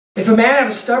If a man have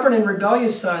a stubborn and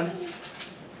rebellious son,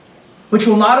 which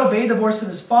will not obey the voice of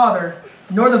his father,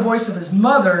 nor the voice of his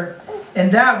mother,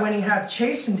 and that when he hath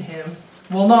chastened him,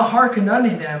 will not hearken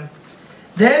unto them,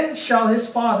 then shall his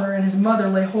father and his mother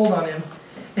lay hold on him,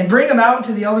 and bring him out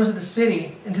into the elders of the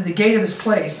city, into the gate of his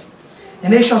place.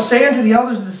 And they shall say unto the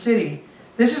elders of the city,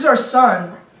 This is our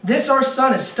son. This our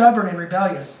son is stubborn and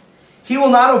rebellious. He will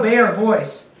not obey our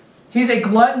voice. He is a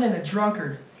glutton and a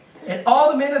drunkard. And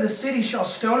all the men of the city shall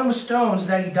stone him with stones,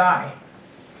 that he die.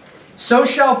 So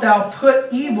shalt thou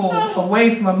put evil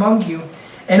away from among you,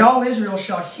 and all Israel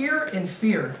shall hear and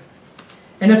fear.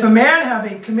 And if a man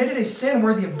have committed a sin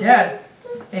worthy of death,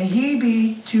 and he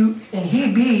be to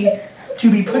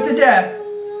be put to death,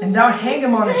 and thou hang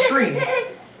him on a tree,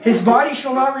 his body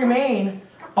shall not remain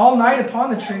all night upon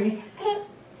the tree,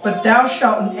 but thou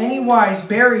shalt in any wise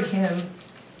bury him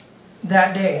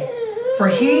that day. For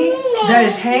he that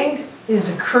is hanged is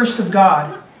accursed of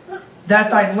God, that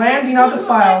thy land be not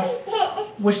defiled,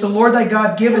 which the Lord thy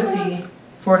God giveth thee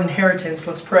for an inheritance.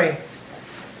 Let's pray.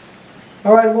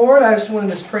 All right, Lord, I just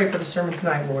wanted to pray for the sermon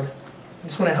tonight, Lord. I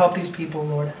just want to help these people,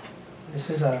 Lord. This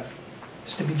is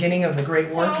just the beginning of the great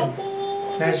work,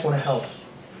 and I just want to help.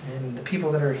 And the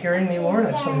people that are hearing me, Lord,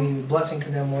 I just want to be a blessing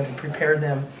to them, Lord, and prepare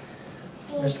them,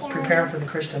 just prepare them for the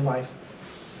Christian life.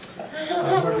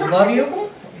 Lord, we love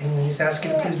you, and we just ask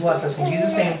you to please bless us. In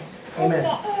Jesus' name, amen.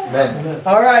 Amen.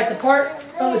 All right, the part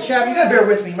of the chapter, you got to bear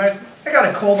with me. I got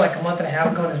a cold like a month and a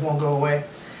half ago, and it won't go away.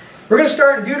 We're going to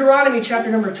start in Deuteronomy chapter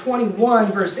number 21,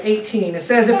 verse 18. It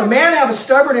says, If a man have a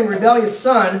stubborn and rebellious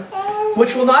son,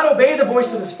 which will not obey the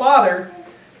voice of his father,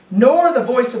 nor the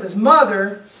voice of his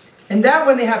mother, and that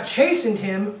when they have chastened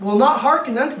him, will not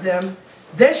hearken unto them,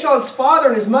 then shall his father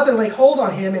and his mother lay hold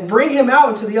on him, and bring him out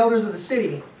unto the elders of the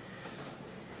city,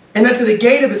 and unto the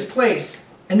gate of his place.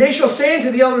 And they shall say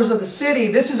unto the elders of the city,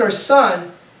 This is our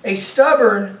son, this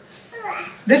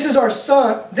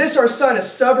our son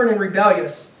is stubborn and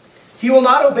rebellious. He will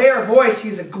not obey our voice. He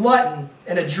is a glutton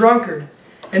and a drunkard.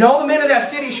 And all the men of that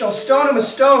city shall stone him with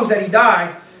stones, that he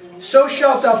die. So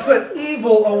shalt thou put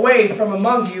evil away from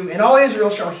among you, and all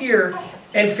Israel shall hear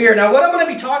and fear. Now, what I'm going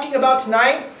to be talking about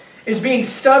tonight is being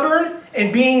stubborn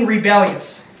and being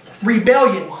rebellious.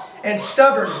 Rebellion and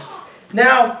stubbornness.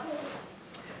 Now,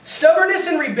 stubbornness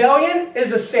and rebellion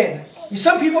is a sin.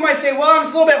 Some people might say, well, I'm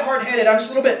just a little bit hard-headed. I'm just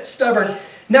a little bit stubborn.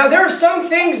 Now, there are some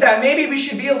things that maybe we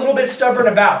should be a little bit stubborn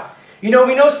about. You know,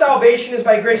 we know salvation is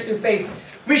by grace through faith.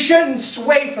 We shouldn't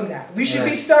sway from that. We should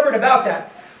be stubborn about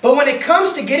that. But when it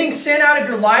comes to getting sin out of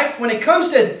your life, when it comes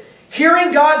to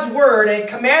hearing God's word, a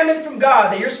commandment from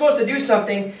God that you're supposed to do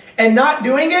something and not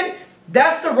doing it,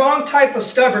 that's the wrong type of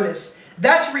stubbornness.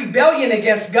 That's rebellion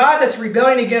against God. That's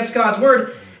rebellion against God's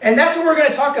word. And that's what we're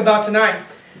going to talk about tonight.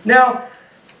 Now,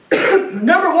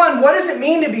 number one, what does it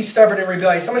mean to be stubborn and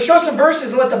rebellious? I'm going to show some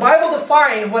verses and let the Bible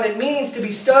define what it means to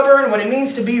be stubborn, what it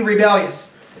means to be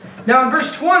rebellious. Now in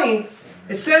verse 20,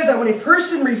 it says that when a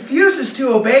person refuses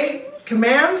to obey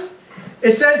commands,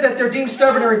 it says that they're deemed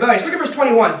stubborn and rebellious. Look at verse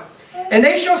 21. And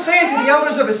they shall say unto the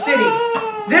elders of a city,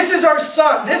 This is our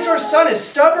son. This our son is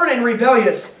stubborn and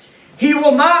rebellious. He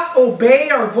will not obey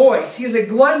our voice. He is a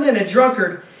glutton and a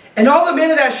drunkard. And all the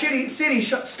men of that city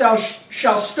shall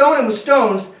stone him with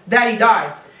stones, that he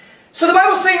die. So the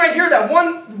Bible's saying right here that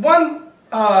one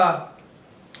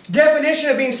definition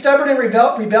of being stubborn and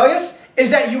rebellious is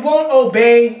that you won't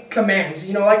obey commands.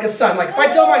 You know, like a son. Like if I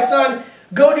tell my son,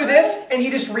 go do this, and he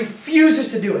just refuses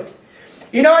to do it.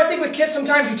 You know, I think with kids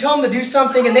sometimes you tell them to do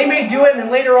something, and they may do it, and then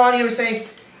later on, you know, we say,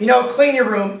 you know, clean your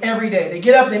room every day. They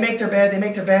get up, they make their bed, and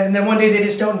then one day they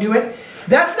just don't do it.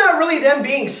 That's not really them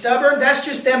being stubborn. That's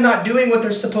just them not doing what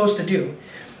they're supposed to do.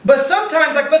 But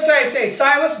sometimes, like let's say I say,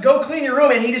 Silas, go clean your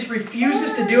room, and he just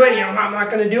refuses to do it. You know, I'm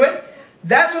not going to do it.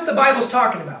 That's what the Bible's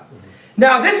talking about.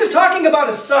 Now, this is talking about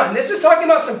a son. This is talking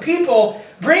about some people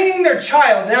bringing their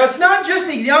child. Now, it's not just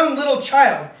a young little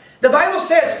child. The Bible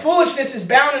says foolishness is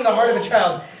bound in the heart of a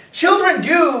child. Children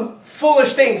do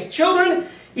foolish things. Children,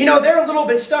 you know, they're a little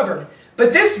bit stubborn.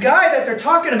 But this guy that they're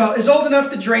talking about is old enough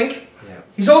to drink.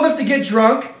 He's old enough to get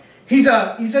drunk. He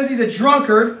says he's a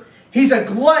drunkard. He's a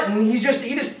glutton. He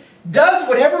just does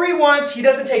whatever he wants. He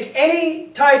doesn't take any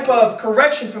type of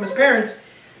correction from his parents.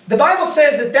 The Bible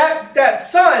says that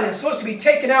son is supposed to be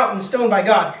taken out and stoned by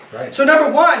God. Right. So number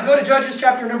one, go to Judges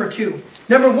chapter number 2.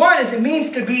 Number one is it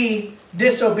means to be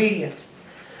disobedient.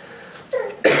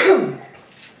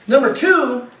 Number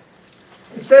 2,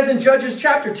 it says in Judges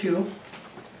chapter 2.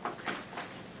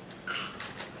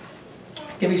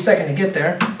 Give me a second to get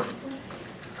there.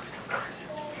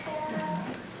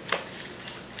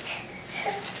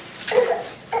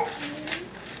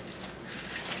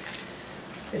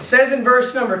 It It says in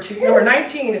verse number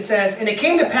 19, it says, "And it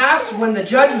came to pass when the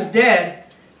judge was dead,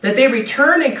 that they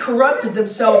returned and corrupted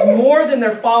themselves more than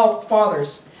their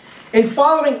fathers, in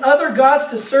following other gods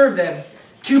to serve them,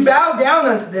 to bow down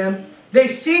unto them. They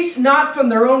ceased not from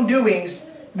their own doings,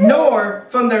 nor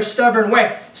from their stubborn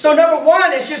way." So number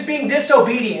one is just being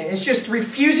disobedient. It's just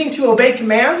refusing to obey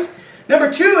commands.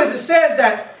 Number two is it says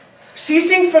that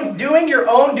ceasing from doing your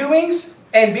own doings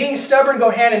and being stubborn go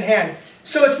hand in hand.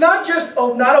 So it's not just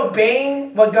not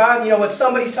obeying what God, what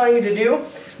somebody's telling you to do,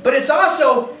 but it's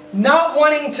also not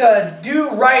wanting to do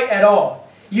right at all.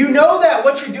 You know that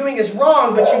what you're doing is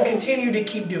wrong, but you continue to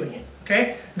keep doing it.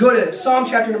 Okay? Go to Psalm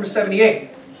chapter number 78.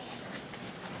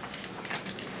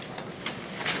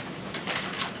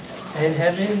 And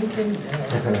heaven came down.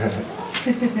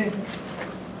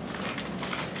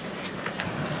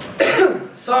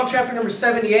 Psalm chapter number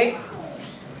 78.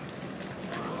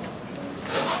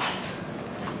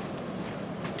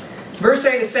 Verse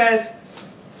 8, it says,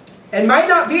 "And might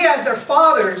not be as their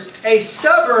fathers, a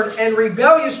stubborn and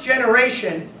rebellious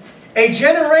generation, a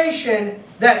generation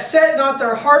that set not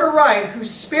their heart aright,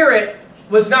 whose spirit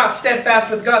was not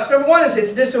steadfast with God." So number one is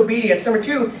it's disobedience. Number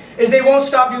two is they won't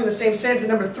stop doing the same sins.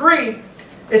 And number three,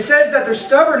 it says that their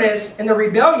stubbornness and their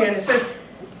rebellion, it says,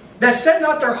 that set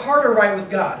not their heart aright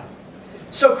with God.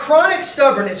 So chronic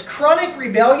stubbornness, chronic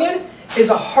rebellion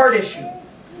is a heart issue.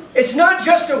 It's not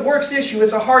just a works issue,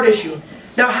 it's a heart issue.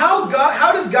 Now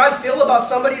how does God feel about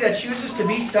somebody that chooses to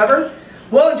be stubborn?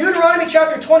 Well, in Deuteronomy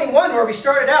chapter 21, where we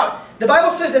started out, the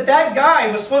Bible says that that guy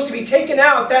was supposed to be taken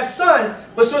out, that son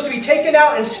was supposed to be taken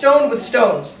out and stoned with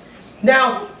stones.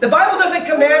 Now, the Bible doesn't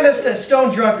command us to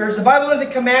stone drunkards. The Bible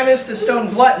doesn't command us to stone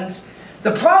gluttons.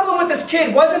 The problem with this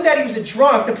kid wasn't that he was a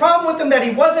drunk. The problem with him that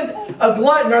he wasn't a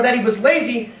glutton or that he was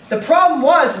lazy. The problem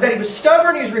was that he was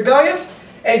stubborn, he was rebellious.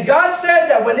 And God said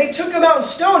that when they took him out and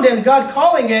stoned him, God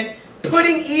calling it,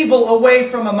 putting evil away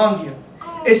from among you.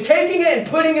 Is taking it and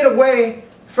putting it away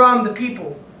from the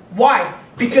people. Why?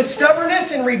 Because stubbornness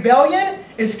and rebellion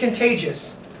is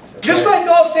contagious. Just like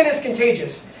all sin is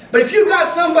contagious. But if you got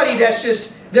somebody that's just,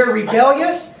 they're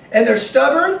rebellious and they're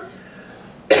stubborn,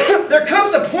 there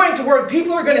comes a point to where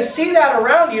people are going to see that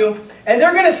around you, and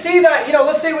they're going to see that,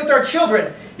 let's say with our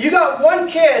children. You got one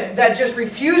kid that just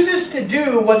refuses to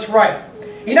do what's right.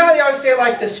 You know how they always say,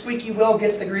 like, the squeaky wheel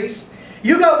gets the grease?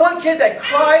 You got one kid that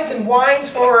cries and whines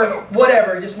for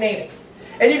whatever, just name it.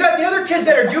 And you got the other kids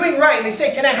that are doing right, and they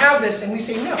say, "Can I have this?" And we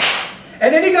say, "No."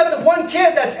 And then you got the one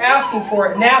kid that's asking for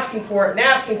it, and asking for it, and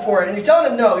asking for it, and you're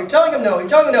telling him no, you're telling him no, you're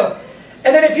telling him no.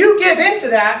 And then if you give in to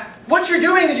that, what you're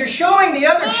doing is you're showing the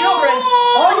other children,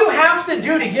 all you have to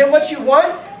do to get what you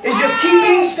want is just keep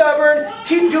being stubborn,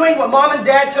 keep doing what mom and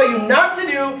dad tell you not to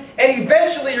do, and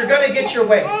eventually you're going to get your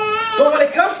way. But when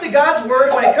it comes to God's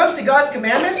word, when it comes to God's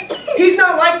commandments, He's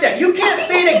not like that. You can't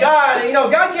say to God,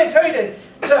 God can't tell you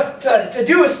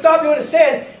to stop doing a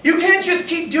sin. You can't just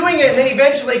keep doing it and then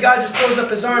eventually God just throws up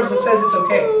His arms and says it's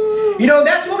okay.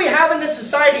 That's what we have in this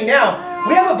society now.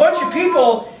 We have a bunch of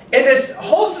people in this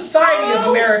whole society of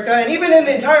America and even in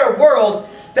the entire world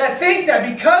that think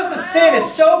that because the sin is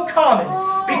so common,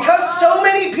 because so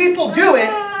many people do it,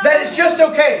 that it's just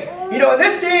okay. In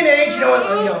this day and age,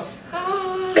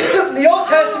 the Old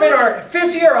Testament, or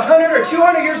 50 or 100 or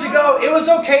 200 years ago, it was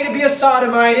okay to be a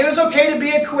sodomite, it was okay to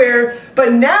be a queer,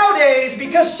 but nowadays,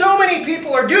 because so many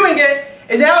people are doing it,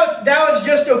 and now it's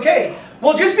just okay.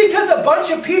 Well, just because a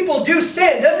bunch of people do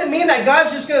sin doesn't mean that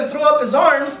God's just going to throw up His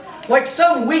arms like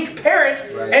some weak parent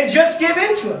and just give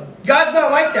in to Him. God's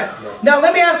not like that. Now,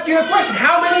 let me ask you a question.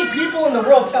 How many people in the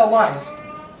world tell lies?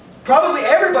 Probably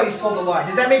everybody's told a lie.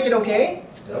 Does that make it okay?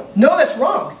 No, that's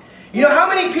wrong. How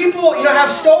many people,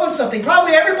 have stolen something?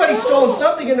 Probably everybody's stolen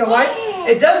something in their life.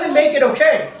 It doesn't make it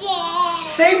okay.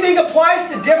 Same thing applies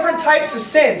to different types of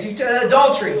sins.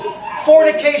 Adultery,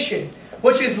 fornication,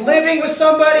 which is living with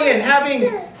somebody and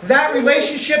having that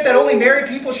relationship that only married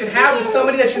people should have with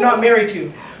somebody that you're not married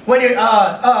to. When you're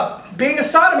being a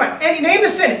sodomite, name the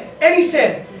sin, any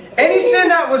sin. Any sin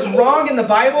that was wrong in the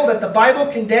Bible, that the Bible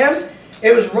condemns,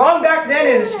 it was wrong back then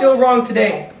and it's still wrong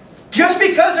today. Just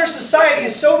because our society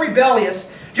is so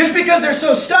rebellious, just because they're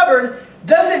so stubborn,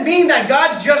 doesn't mean that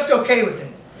God's just okay with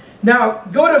it. Now,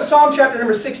 go to Psalm chapter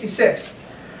number 66.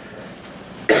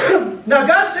 Now,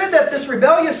 God said that this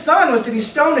rebellious son was to be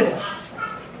stoned to death.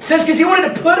 It says, because He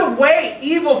wanted to put away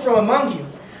evil from among you.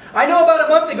 I know about a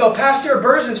month ago, Pastor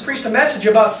Burzins preached a message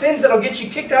about sins that will get you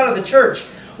kicked out of the church.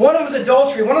 One of them is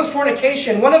adultery, one of them is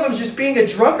fornication, one of them is just being a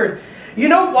drunkard. You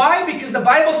know why? Because the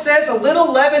Bible says a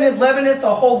little leaven it leaveneth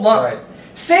a whole lump. Right.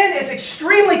 Sin is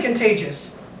extremely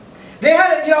contagious. They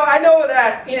had, I know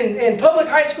that in public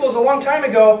high schools a long time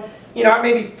ago,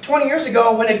 maybe 20 years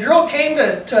ago, when a girl came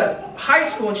to high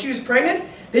school and she was pregnant,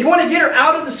 they'd want to get her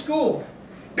out of the school.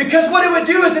 Because what it would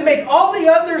do is it'd make all the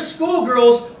other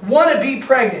schoolgirls want to be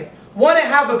pregnant, want to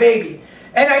have a baby.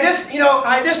 And I just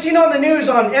seen on the news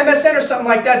on MSN or something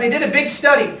like that, they did a big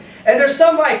study. And there's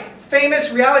some like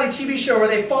famous reality TV show where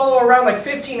they follow around like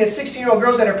 15 and 16-year-old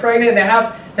girls that are pregnant and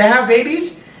they have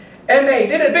babies. And they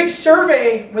did a big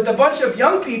survey with a bunch of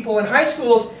young people in high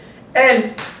schools,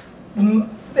 and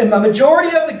the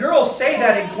majority of the girls say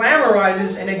that it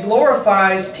glamorizes and it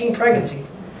glorifies teen pregnancy.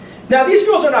 Now, these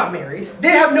girls are not married. They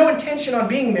have no intention on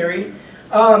being married.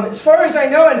 As far as I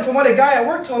know, and from what a guy at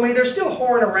work told me, they're still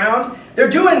whoring around. They're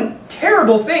doing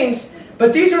terrible things,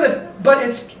 but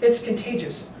it's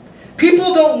contagious.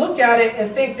 People don't look at it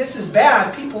and think this is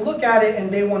bad. People look at it and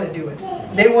they want to do it.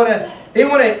 They want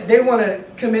to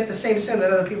commit the same sin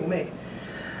that other people make.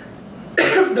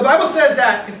 The Bible says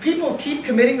that if people keep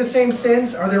committing the same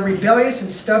sins, or they're rebellious and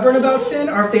stubborn about sin,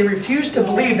 or if they refuse to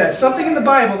believe that something in the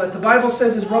Bible that the Bible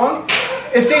says is wrong,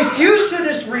 if they refuse to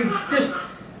just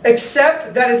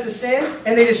accept that it's a sin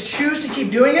and they just choose to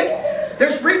keep doing it,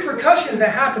 there's repercussions that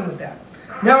happen with that.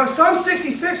 Now in Psalm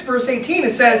 66 verse 18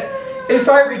 it says, "If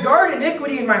I regard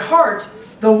iniquity in my heart,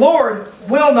 the Lord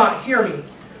will not hear me."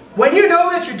 When you know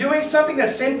that you're doing something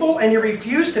that's sinful and you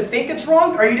refuse to think it's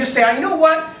wrong, or you just say, you know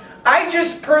what, I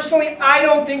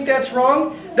don't think that's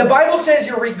wrong. The Bible says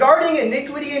you're regarding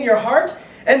iniquity in your heart.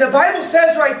 And the Bible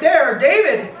says right there,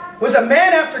 David was a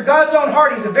man after God's own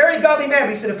heart. He's a very godly man. But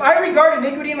he said, if I regard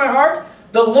iniquity in my heart,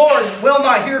 the Lord will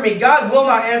not hear me. God will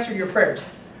not answer your prayers.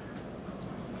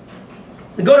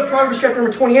 We go to Proverbs chapter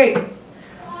number 28.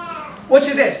 Which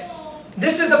is this?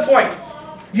 This is the point.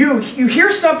 You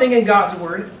hear something in God's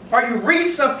Word, or you read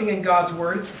something in God's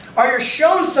Word, or you're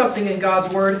shown something in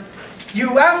God's Word.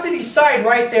 You have to decide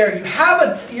right there.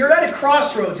 You're at a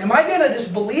crossroads. Am I going to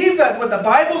just believe that what the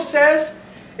Bible says?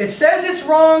 It says it's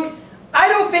wrong. I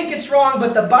don't think it's wrong,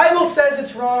 but the Bible says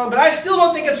it's wrong, but I still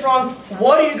don't think it's wrong.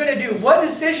 What are you going to do? What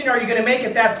decision are you going to make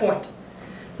at that point?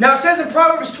 Now it says in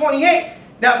Proverbs 28,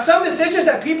 now some decisions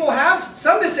that people have,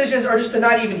 some decisions are just to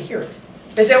not even hear it.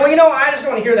 They say, well, I just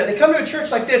don't want to hear that. They come to a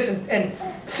church like this and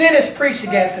sin is preached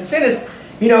against. And sin is,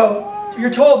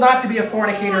 you're told not to be a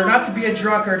fornicator, not to be a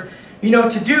drunkard,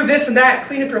 to do this and that,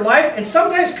 clean up your life. And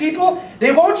sometimes people,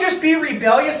 they won't just be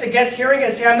rebellious against hearing it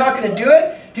and say, I'm not going to do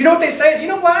it. Do you know what they say? Is, I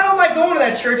don't like going to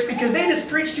that church because they just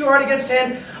preach too hard against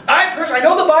sin. I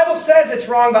know the Bible says it's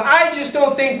wrong, but I just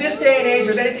don't think this day and age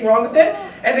there's anything wrong with it.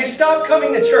 And they stop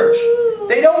coming to church.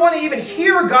 They don't want to even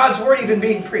hear God's word even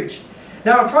being preached.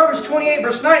 Now in Proverbs 28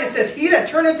 verse 9 it says, he that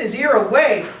turneth his ear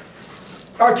away,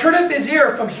 or turneth his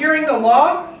ear from hearing the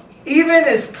law, even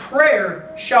his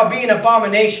prayer shall be an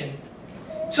abomination.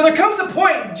 So there comes a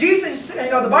point, Jesus,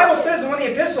 the Bible says in one of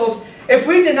the epistles, if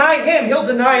we deny him, he'll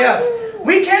deny us.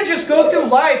 We can't just go through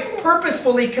life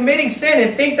purposefully committing sin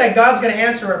and think that God's going to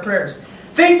answer our prayers.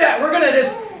 Think that we're going to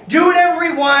just do whatever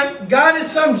we want. God is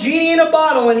some genie in a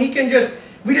bottle and we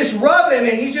just rub him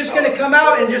and he's just going to come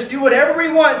out and just do whatever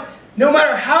we want, no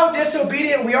matter how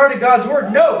disobedient we are to God's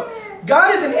word. No.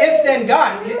 God is an if-then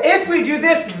God. If we do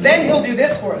this, then he'll do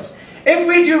this for us. If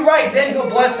we do right, then he'll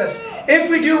bless us.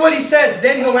 If we do what he says,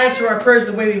 then he'll answer our prayers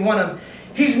the way we want him.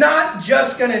 He's not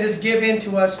just going to just give in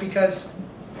to us because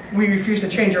we refuse to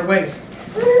change our ways.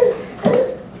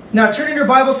 Now turn in your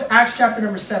Bibles to Acts chapter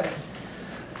number 7.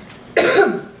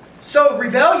 So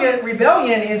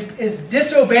rebellion is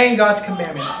disobeying God's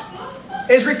commandments.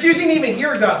 Is refusing to even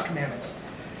hear God's commandments.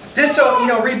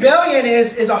 Rebellion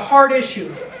is a hard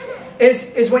issue.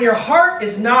 Is when your heart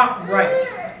is not right.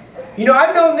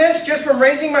 I've known this just from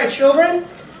raising my children,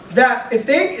 that if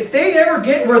they ever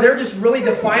get where they're just really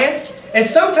defiant, and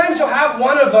sometimes you'll have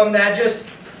one of them that just,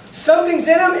 something's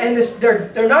in them, and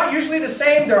they're not usually the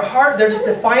same, they're just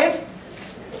defiant.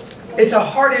 It's a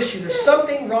heart issue. There's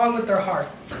something wrong with their heart.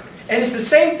 And it's the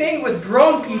same thing with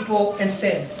grown people and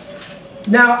sin.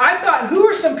 Now, I thought, who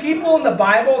are some people in the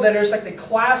Bible that are like the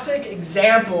classic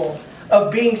example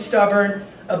of being stubborn,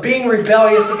 of being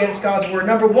rebellious against God's word?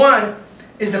 Number one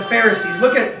is the Pharisees.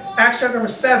 Look at Acts chapter number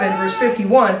 7, verse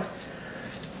 51.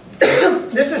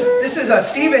 This is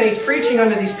Stephen. He's preaching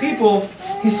unto these people.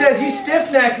 He says, ye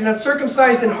stiff-necked and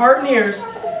uncircumcised in heart and ears,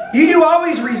 ye do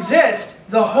always resist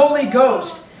the Holy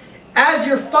Ghost. As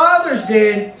your fathers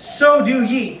did, so do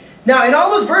ye. Now, in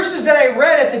all those verses that I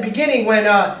read at the beginning, when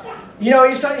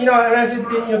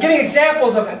giving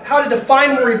examples of how to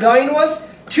define what rebellion was,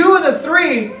 2 of the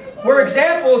 3 were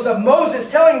examples of Moses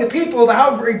telling the people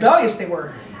how rebellious they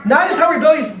were. Not just how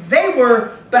rebellious they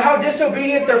were, but how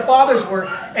disobedient their fathers were.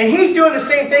 And he's doing the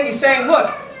same thing. He's saying,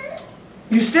 look,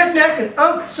 You stiff-necked and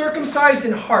uncircumcised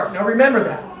in heart. Now remember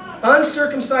that.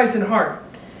 Uncircumcised in heart.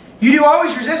 You do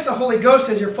always resist the Holy Ghost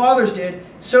as your fathers did,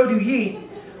 so do ye.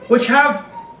 Which of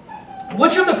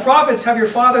the prophets have your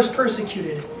fathers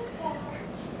persecuted?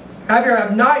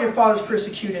 Have not your fathers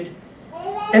persecuted?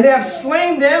 And they have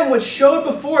slain them which showed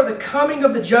before the coming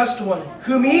of the just one,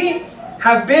 whom ye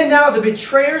have been now the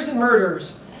betrayers and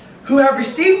murderers, who have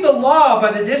received the law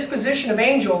by the disposition of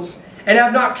angels, and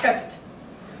have not kept it.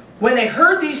 When they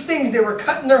heard these things, they were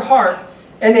cut in their heart,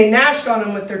 and they gnashed on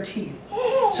them with their teeth.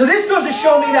 So this goes to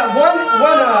show me that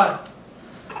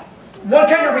one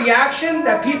kind of reaction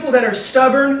that people that are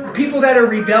stubborn, people that are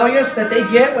rebellious, that they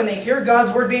get when they hear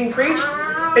God's word being preached,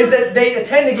 is that they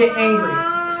tend to get angry.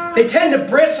 They tend to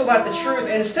bristle at the truth.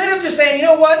 And instead of just saying, you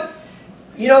know what,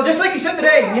 just like you said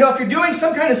today, if you're doing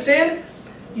some kind of sin,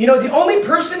 the only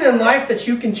person in life that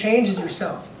you can change is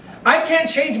yourself. I can't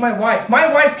change my wife.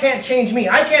 My wife can't change me.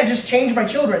 I can't just change my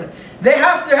children. There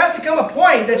has to come a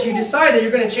point that you decide that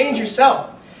you're going to change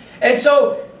yourself. And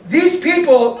so these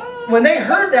people, when they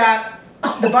heard that,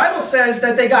 the Bible says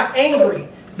that they got angry.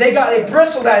 They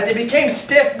bristled at it. They became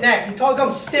stiff-necked. He called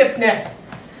them stiff-necked.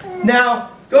 Now,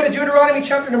 go to Deuteronomy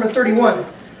chapter number 31.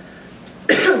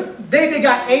 They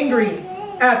got angry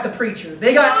at the preacher.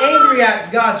 They got angry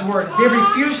at God's word. They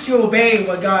refused to obey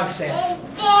what God said.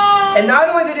 And not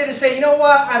only did they say, you know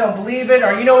what, I don't believe it,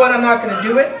 or you know what, I'm not going to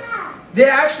do it, they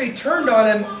actually turned on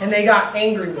him and they got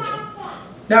angry with him.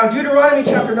 Now, in Deuteronomy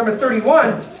chapter number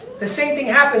 31, the same thing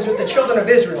happens with the children of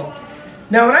Israel.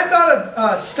 Now, when I thought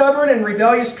of stubborn and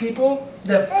rebellious people,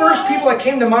 the first people that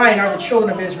came to mind are the children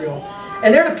of Israel.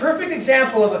 And they're the perfect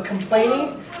example of a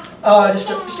complaining,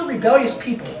 just a rebellious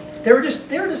people. They were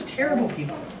just terrible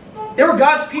people. They were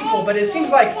God's people, but it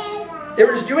seems like they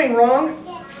were just doing wrong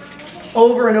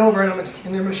over and over. And I'm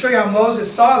going to show you how Moses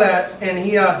saw that, and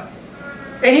he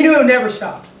knew it would never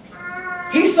stop.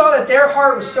 He saw that their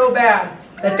heart was so bad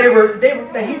that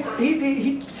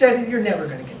he said, "You're never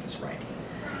going to get this right."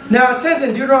 Now it says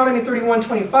in Deuteronomy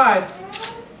 31:25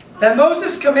 that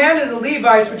Moses commanded the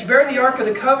Levites which bear the ark of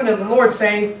the covenant of the Lord,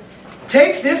 saying,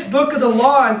 "Take this book of the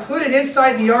law and put it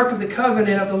inside the ark of the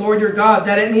covenant of the Lord your God,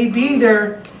 that it may be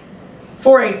there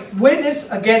for a witness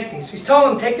against thee." So he's telling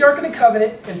them, take the ark of the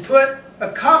covenant and put a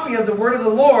copy of the word of the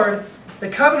Lord, the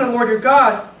covenant of the Lord your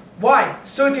God. Why?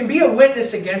 So it can be a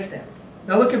witness against them.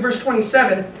 Now look at verse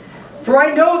 27. "For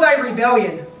I know thy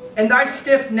rebellion and thy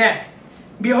stiff neck.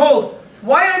 Behold,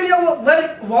 while I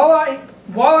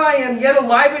am yet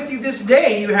alive with you this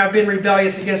day, you have been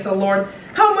rebellious against the Lord.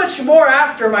 How much more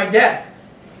after my death?"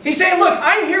 He's saying, look,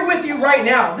 I'm here with you right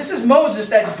now. This is Moses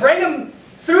that bring them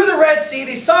through the Red Sea.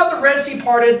 They saw the Red Sea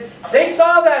parted. They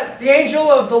saw that the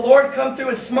angel of the Lord come through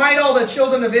and smite all the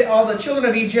children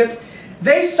of Egypt.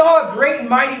 They saw great and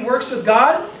mighty works with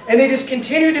God, and they just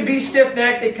continue to be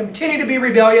stiff-necked. They continue to be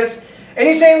rebellious. And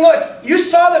he's saying, look, you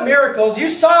saw the miracles. You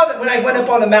saw that when I went up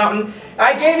on the mountain.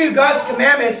 I gave you God's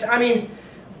commandments. I mean,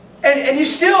 and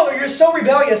you're so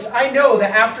rebellious. I know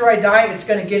that after I die, it's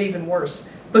going to get even worse.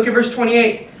 Look at verse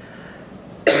 28.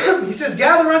 He says,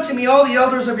 "Gather unto me all the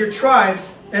elders of your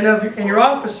tribes and your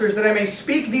officers, that I may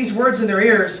speak these words in their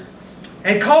ears,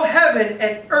 and call heaven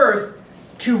and earth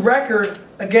to record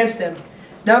against them."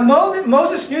 Now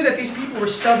Moses knew that these people were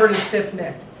stubborn and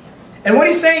stiff-necked. And what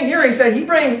he's saying here, he said he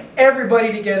bring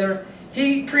everybody together.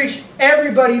 He preached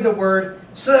everybody the word,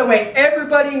 so that way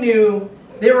everybody knew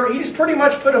he just pretty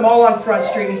much put them all on Front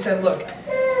Street. He said, look,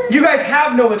 you guys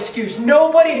have no excuse.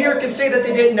 Nobody here can say that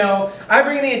they didn't know. I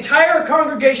bring the entire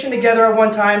congregation together at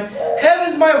one time.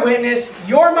 Heaven's my witness.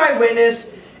 You're my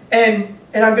witness. And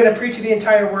I'm going to preach you the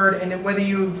entire word. And then whether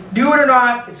you do it or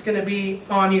not, it's going to be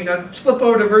on you. Now, let's flip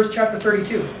over to chapter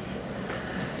 32.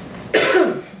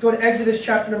 Go to Exodus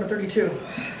chapter number 32.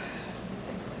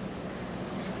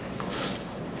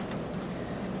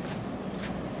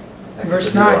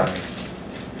 Verse 9.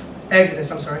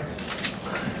 Exodus, I'm sorry.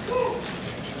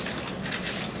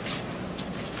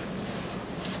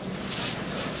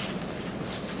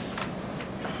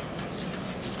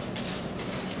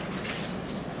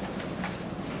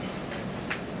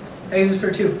 Exodus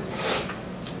 32.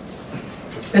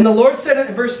 And the Lord said,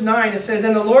 in verse 9, it says,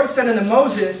 "And the Lord said unto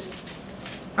Moses,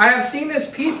 I have seen this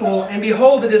people, and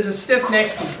behold, it is a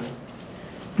stiff-necked people.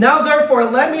 Now therefore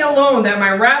let me alone, that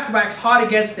my wrath wax hot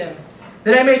against them,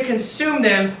 that I may consume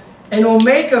them, and will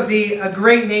make of thee a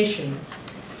great nation."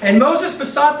 And Moses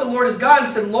besought the Lord his God, and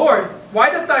said, "Lord,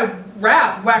 why doth thy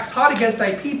wrath wax hot against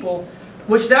thy people,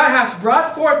 which thou hast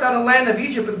brought forth out of the land of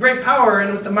Egypt with great power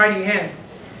and with the mighty hand?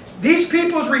 These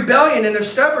people's rebellion and their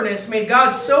stubbornness made God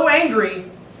so angry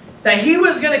that he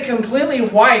was going to completely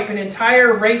wipe an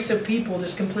entire race of people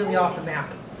just completely off the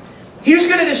map. He was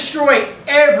going to destroy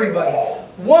everybody.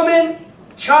 Woman,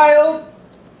 child,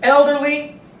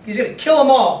 elderly. He's going to kill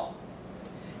them all.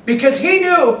 Because he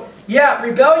knew, yeah,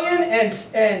 rebellion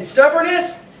and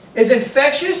stubbornness is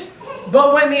infectious,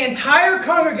 but when the entire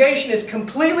congregation is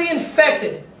completely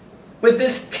infected with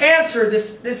this cancer,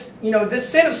 this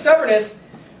sin of stubbornness,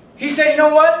 he said, you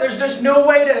know what? There's no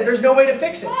way to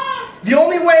fix it. The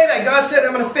only way that God said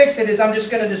I'm going to fix it is I'm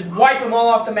just going to just wipe them all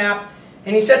off the map.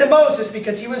 And he said to Moses,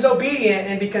 because he was obedient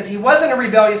and because he wasn't a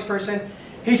rebellious person,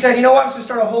 he said, you know what? I'm just going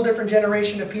to start a whole different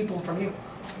generation of people from you.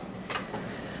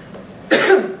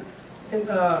 And,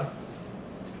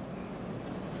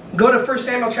 go to 1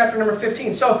 Samuel chapter number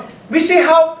 15. So we see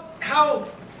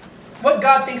what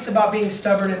God thinks about being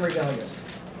stubborn and rebellious.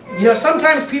 You know,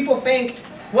 sometimes people think,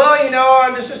 well, you know,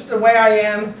 I'm just the way I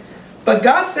am. But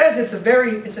God says it's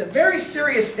a very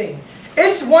serious thing.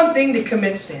 It's one thing to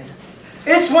commit sin.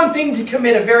 It's one thing to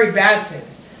commit a very bad sin.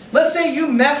 Let's say you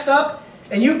mess up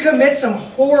and you commit some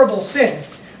horrible sin.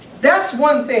 That's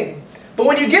one thing. But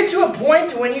when you get to a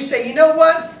point when you say, you know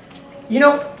what? You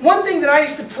know, one thing that I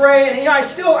used to pray, and you know,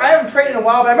 I haven't prayed in a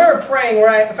while, but I remember praying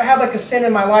where if I had like a sin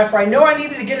in my life where I know I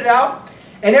needed to get it out,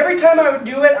 and every time I would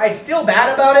do it, I'd feel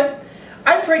bad about it.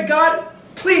 I prayed, God,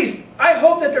 please, I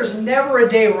hope that there's never a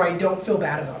day where I don't feel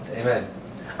bad about this. Amen.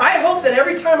 I hope that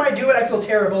every time I do it, I feel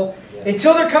terrible,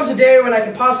 until there comes a day when I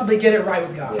can possibly get it right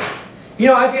with God. Yeah. You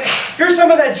know, if you're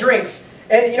someone that drinks,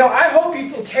 and you know, I hope you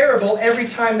feel terrible every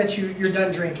time that you're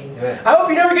done drinking. Amen. I hope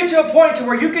you never get to a point to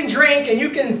where you can drink and you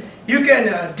can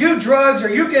do drugs,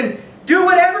 or you can do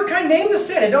whatever kind, name the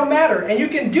sin, it don't matter, and you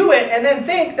can do it and then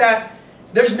think that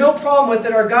there's no problem with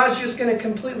it, or God's just going to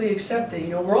completely accept it. You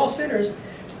know, we're all sinners.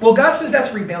 Well, God says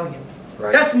that's rebellion.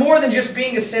 Right. That's more than just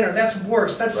being a sinner. That's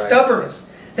worse. That's stubbornness.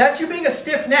 That's you being a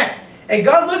stiff neck. And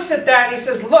God looks at that and He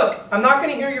says, look, I'm not going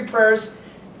to hear your prayers.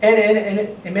 And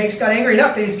it makes God angry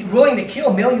enough that He's willing to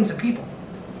kill millions of people.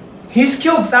 He's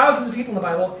killed thousands of people in the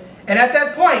Bible. And at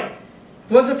that point,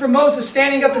 if it wasn't for Moses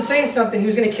standing up and saying something, He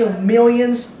was going to kill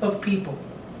millions of people.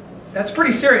 That's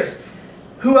pretty serious.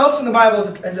 Who else in the Bible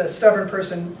is a stubborn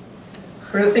person?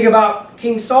 We're going to think about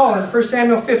King Saul. In 1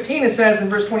 Samuel 15, it says in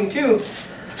verse 22,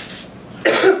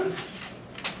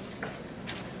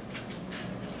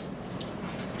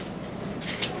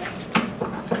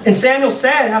 and Samuel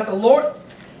said, hath the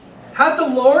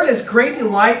Lord as great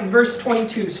delight, in verse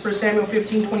 22, 1 Samuel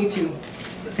 15, 22.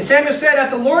 And Samuel said,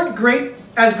 hath the Lord great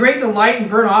delight in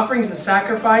burnt offerings and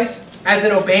sacrifice, as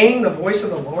in obeying the voice of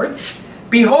the Lord?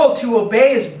 Behold, to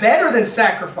obey is better than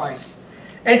sacrifice,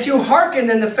 and to hearken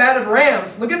than the fat of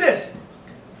rams. Look at this.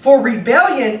 For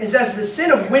rebellion is as the sin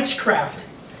of witchcraft,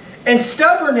 and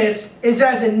stubbornness is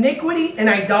as iniquity and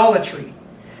idolatry.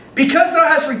 Because thou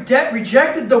hast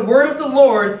rejected the word of the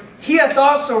Lord, He hath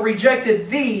also rejected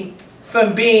thee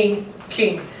from being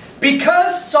king.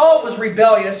 Because Saul was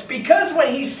rebellious, because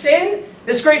when he sinned,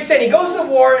 this great sin, he goes to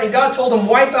war and God told him,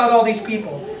 wipe out all these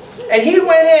people. And he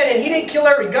went in and he didn't kill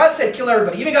everybody. God said kill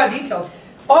everybody. He even got detailed.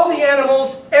 All the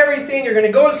animals, everything, you're going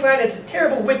to go to this land. It's a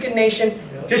terrible, wicked nation.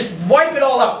 Just wipe it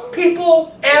all out.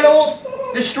 People, animals,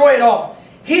 destroy it all.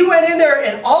 He went in there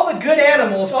and all the good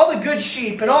animals, all the good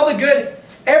sheep, and all the good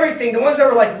everything, the ones that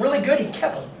were like really good, he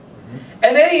kept them.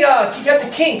 And then he kept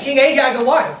the king, King Agag,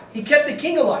 alive. He kept the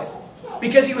king alive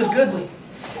because he was goodly.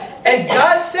 And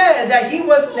God said that he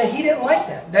didn't like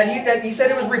that. That he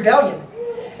said it was rebellion.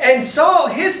 And Saul,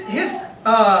 his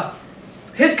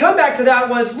comeback to that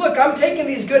was, look, I'm taking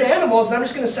these good animals and I'm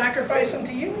just going to sacrifice them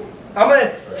to you. I'm going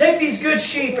to take these good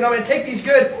sheep and I'm going to take these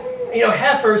good,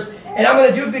 heifers, and I'm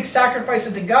going to do a big sacrifice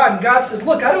to God. And God says,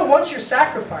 look, I don't want your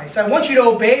sacrifice. I want you to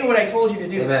obey what I told you to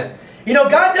do. Amen. You know,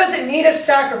 God doesn't need a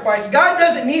sacrifice. God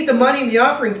doesn't need the money in the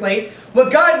offering plate.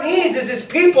 What God needs is His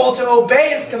people to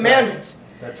obey His commandments.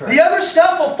 That's right. The other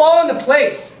stuff will fall into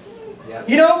place. Yep.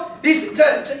 You know,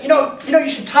 you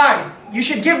should tithe. You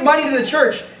should give money to the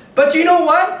church. But do you know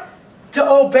what? To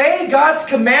obey God's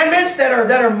commandments that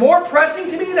are more pressing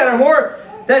to me, that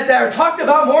are talked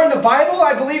about more in the Bible,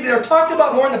 I believe they're talked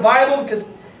about more in the Bible because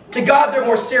to God they're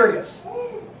more serious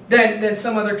than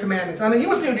some other commandments. I mean, He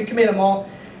wasn't going to command them all.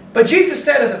 But Jesus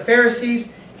said to the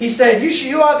Pharisees, He said,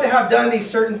 you ought to have done these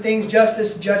certain things,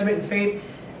 justice, judgment, and faith,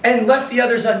 and left the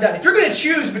others undone. If you're going to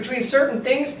choose between certain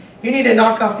things, you need to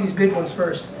knock off these big ones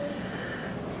first.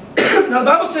 Now the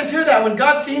Bible says here that when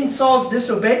God seen Saul's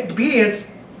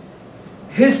disobedience,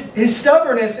 his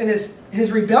stubbornness and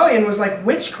his rebellion was like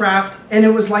witchcraft, and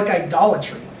it was like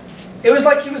idolatry. It was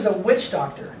like he was a witch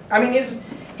doctor. I mean,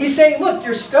 he's saying, look,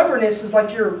 your stubbornness is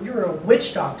like you're a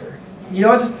witch doctor. You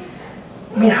know,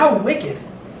 how wicked.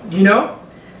 You know?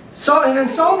 Saul didn't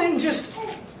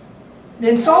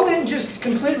just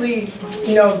completely,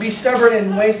 you know, be stubborn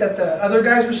in ways that the other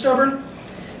guys were stubborn.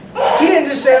 He didn't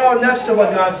just say, oh, nuts to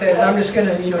what God says, I'm just going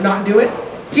to, you know, not do it.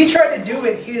 He tried to do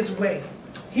it his way.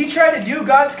 He tried to do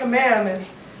God's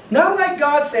commandments, not like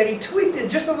God said. He tweaked it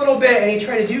just a little bit, and he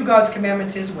tried to do God's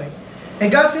commandments his way.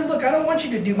 And God said, look, I don't want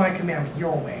you to do my commandment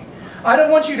your way. I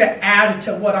don't want you to add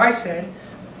to what I said.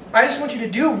 I just want you to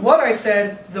do what I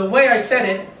said, the way I said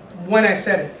it, when I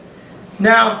said it.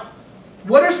 Now,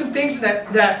 what are some things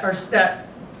that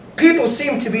people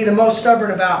seem to be the most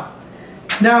stubborn about?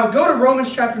 Now, go to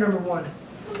Romans chapter number 1.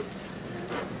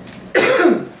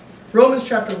 Romans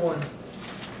chapter 1.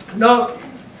 No.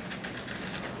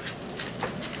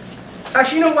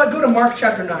 Actually, you know what? Go to Mark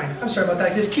chapter 9. I'm sorry about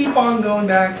that. Just keep on going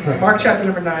back. Mark chapter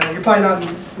number 9. You're probably not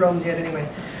in Romans yet anyway.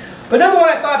 But number one,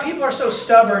 I thought people are so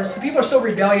stubborn. People are so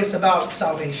rebellious about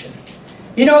salvation.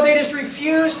 You know, they just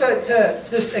refuse to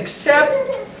just accept.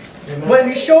 Amen. When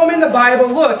you show them in the Bible,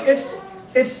 look, it's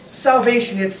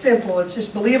salvation. It's simple. It's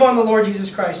just believe on the Lord Jesus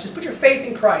Christ. Just put your faith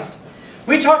in Christ.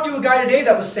 We talked to a guy today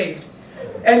that was saved.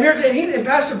 And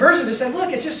Pastor Burson just said,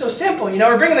 look, it's just so simple. You know,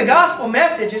 we're bringing the gospel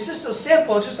message. It's just so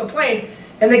simple. It's just so plain.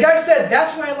 And the guy said,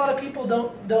 that's why a lot of people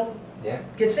don't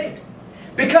get saved.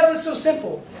 Because it's so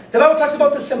simple. The Bible talks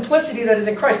about the simplicity that is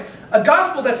in Christ. A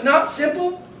gospel that's not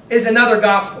simple is another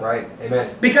gospel. Right.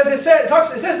 Amen. Because it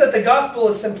says that the gospel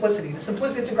is simplicity. The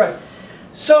simplicity that's in Christ.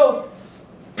 So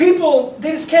people,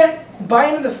 they just can't buy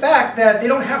into the fact that they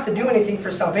don't have to do anything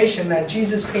for salvation, that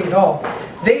Jesus paid it all.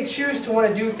 They choose to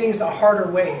want to do things a harder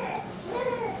way.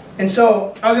 And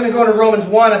so I was going to go to Romans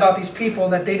 1 about these people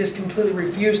that they just completely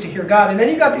refuse to hear God. And then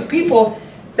you got these people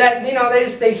that, you know,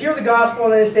 they hear the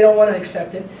gospel and they don't want to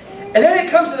accept it. And then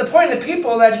it comes to the point of the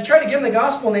people that you try to give them the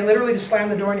gospel and they literally just slam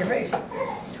the door in your face.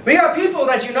 We got people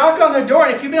that you knock on their door,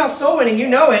 and if you've been out soul winning, you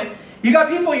know it. You got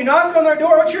people, you knock on their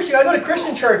door, what church? I go to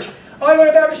Christian church. Oh, I go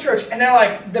to Baptist church. And they're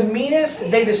like the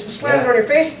meanest. They just slam the door in your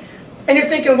face. And you're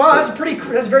thinking, wow, that's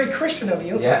very Christian of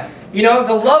you. Yeah. You know,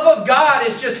 the love of God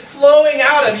is just flowing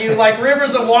out of you like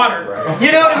rivers of water. Right.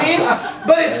 You know what I mean?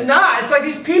 But it's not. It's like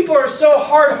these people are so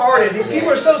hard-hearted. These people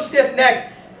are so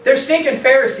stiff-necked. They're stinking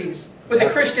Pharisees with a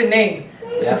Christian name.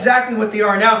 That's exactly what they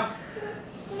are. Now,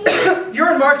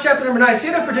 you're in Mark chapter number 9. Stay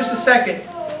there for just a second.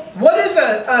 What is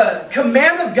a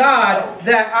command of God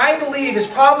that I believe is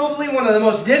probably one of the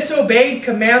most disobeyed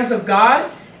commands of God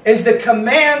is the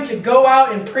command to go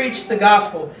out and preach the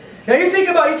gospel. Now you think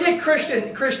about, you take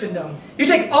Christendom. You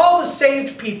take all the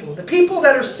saved people, the people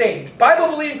that are saved,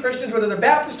 Bible-believing Christians, whether they're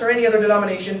Baptist or any other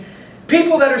denomination,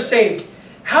 people that are saved.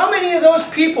 How many of those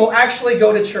people actually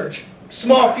go to church?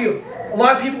 Small few. A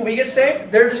lot of people, when we get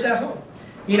saved, they're just at home.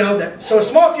 You know, so a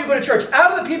small few go to church.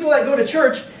 Out of the people that go to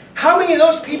church, how many of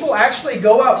those people actually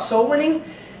go out soul winning?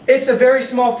 It's a very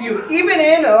small few. Even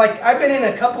in, like, I've been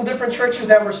in a couple different churches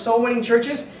that were soul winning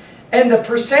churches, and the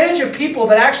percentage of people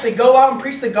that actually go out and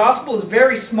preach the gospel is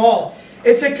very small.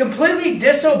 It's a completely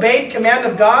disobeyed command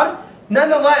of God.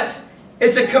 Nonetheless,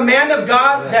 it's a command of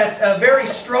God that's a very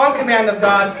strong command of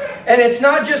God, and it's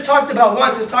not just talked about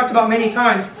once, it's talked about many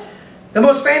times. The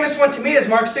most famous one to me is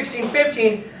Mark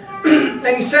 16:15. And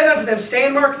he said unto them, stay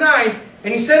in Mark 9,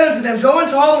 and he said unto them, go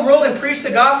into all the world and preach the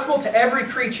gospel to every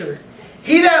creature.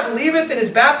 He that believeth and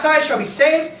is baptized shall be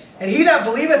saved, and he that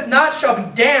believeth not shall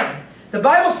be damned. The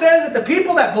Bible says that the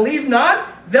people that believe not,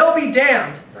 they'll be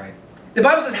damned. Right. The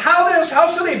Bible says, how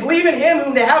shall they believe in him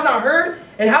whom they have not heard,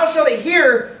 and how shall they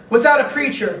hear without a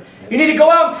preacher? You need to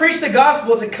go out and preach the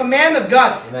gospel. It's a command of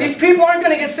God. Amen. These people aren't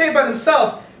going to get saved by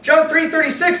themselves. John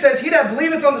 3:36 says, he that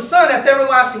believeth on the Son hath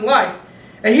everlasting life.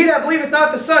 And he that believeth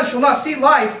not the Son shall not see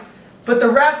life, but the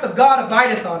wrath of God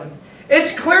abideth on him.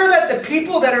 It's clear that the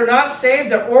people that are not saved,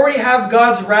 that already have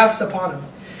God's wraths upon them.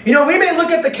 You know, we may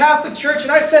look at the Catholic Church,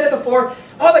 and I said it before,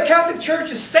 oh, the Catholic Church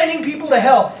is sending people to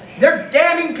hell. They're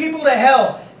damning people to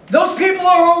hell. Those people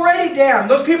are already damned.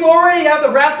 Those people already have the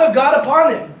wrath of God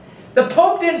upon them. The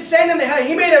Pope didn't send them to hell.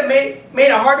 He made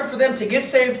it harder for them to get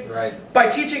saved by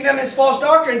teaching them his false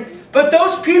doctrine. But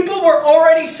those people were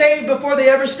already saved before they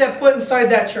ever stepped foot inside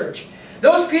that church.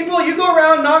 Those people, you go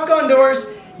around, knock on doors,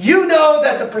 you know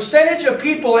that the percentage of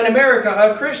people in America,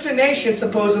 a Christian nation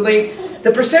supposedly,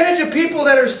 the percentage of people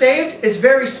that are saved is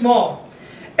very small.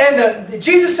 And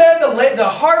Jesus said the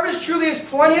harvest truly is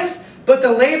plenteous, but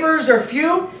the laborers are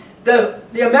few. The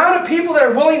amount of people that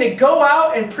are willing to go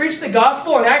out and preach the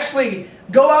gospel and actually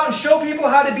go out and show people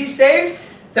how to be saved,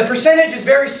 the percentage is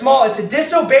very small. It's a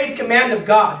disobeyed command of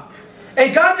God.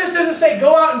 And God just doesn't say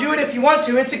go out and do it if you want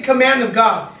to. It's a command of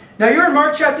God. Now you're in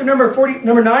Mark chapter number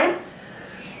 9.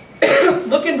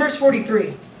 Look in verse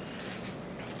 43.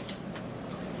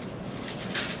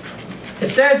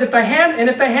 says, if thy hand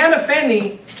offend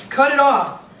thee, cut it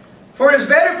off. For it is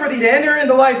better for thee to enter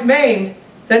into life maimed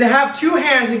than to have two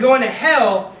hands and go into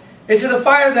hell, into the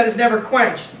fire that is never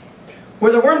quenched,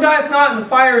 where the worm dieth not and the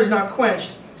fire is not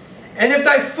quenched. And if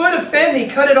thy foot offend thee,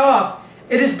 cut it off.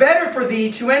 It is better for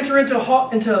thee to enter into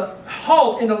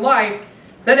life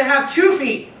than to have 2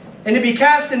 feet, and to be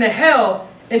cast into hell,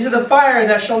 into the fire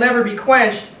that shall never be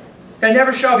quenched, that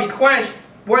never shall be quenched,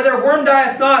 where their worm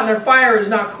dieth not, and their fire is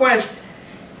not quenched.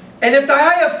 And if thy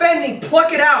eye offend thee,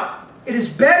 pluck it out. It is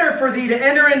better for thee to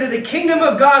enter into the kingdom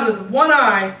of God with 1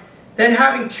 eye, than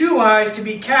having 2 eyes to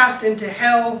be cast into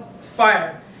hell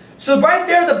fire. So right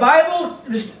there, the Bible,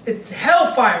 it's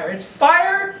hellfire. It's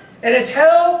fire and it's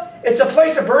hell. It's a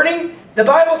place of burning. The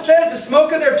Bible says the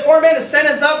smoke of their torment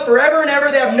ascendeth up forever and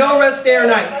ever. They have no rest day or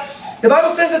night. The Bible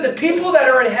says that the people that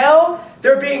are in hell,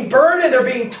 they're being burned and they're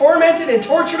being tormented and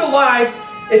tortured alive.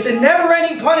 It's a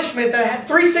never-ending punishment that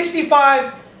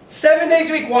 365, 7 days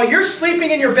a week, while you're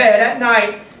sleeping in your bed at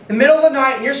night, in the middle of the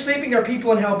night, and you're sleeping, there are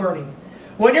people in hell burning.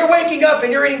 When you're waking up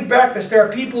and you're eating breakfast, there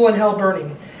are people in hell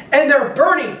burning. And they're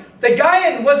burning. The guy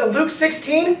in, was it Luke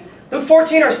 16? Luke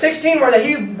 14 or 16, where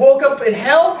he woke up in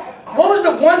hell? What was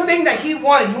the one thing that he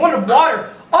wanted? He wanted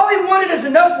water. All he wanted is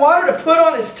enough water to put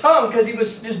on his tongue because he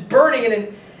was just burning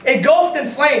and engulfed in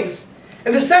flames.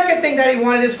 And the second thing that he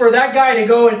wanted is for that guy to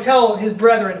go and tell his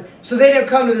brethren so they didn't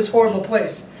come to this horrible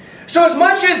place. So as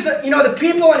much as the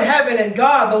people in heaven and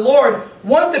God, the Lord,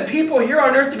 want the people here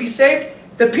on earth to be saved,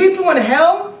 the people in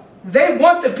hell, they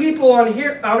want the people on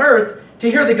earth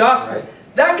to hear the gospel. Right.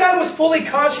 That guy was fully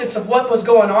conscious of what was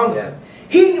going on with him.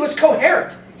 He was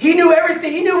coherent. He knew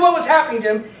everything. He knew what was happening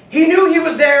to him. He knew he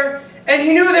was there, and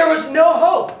he knew there was no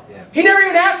hope. Yeah. He never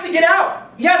even asked to get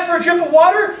out. He asked for a drink of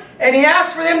water, and he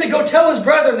asked for them to go tell his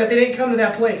brethren that they didn't come to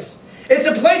that place. It's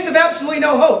a place of absolutely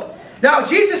no hope. Now,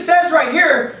 Jesus says right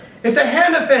here, if thy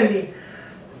hand offend thee,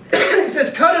 he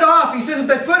says, cut it off. He says, if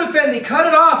thy foot offend thee, cut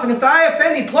it off. And if thy eye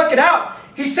offend thee, pluck it out.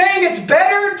 He's saying it's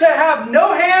better to have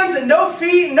no hands and no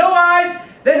feet and no eyes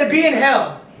than to be in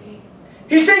hell.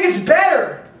 He's saying it's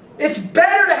better. It's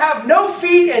better to have no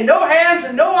feet and no hands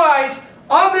and no eyes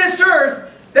on this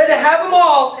earth than to have them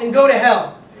all and go to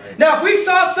hell. Now, if we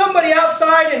saw somebody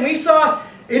outside and we saw,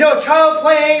 a child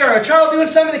playing or a child doing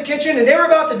something in the kitchen and they were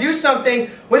about to do something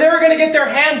where they were going to get their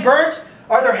hand burnt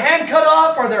or their hand cut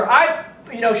off or their eye,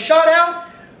 shot out,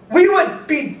 we would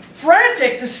be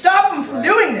frantic to stop them from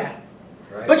doing that.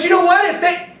 Right. But you know what?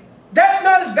 That's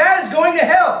not as bad as going to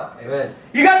hell. Amen.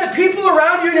 You got the people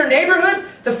around you in your neighborhood.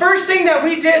 The first thing that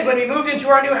we did when we moved into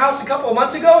our new house a couple of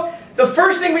months ago, the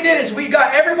first thing we did is we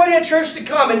got everybody at church to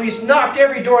come and we knocked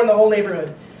every door in the whole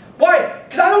neighborhood. Why?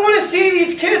 Because I don't want to see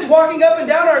these kids walking up and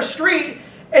down our street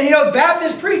and,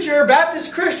 Baptist preacher,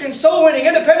 Baptist Christian, soul winning,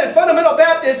 independent, fundamental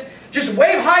Baptist, just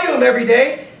wave hi to them every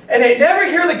day and they never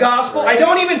hear the gospel. I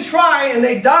don't even try and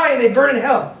they die and they burn in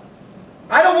hell.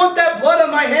 I don't want that blood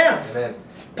on my hands. Amen.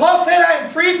 Paul said, I am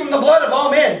free from the blood of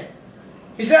all men.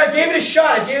 He said, I gave it a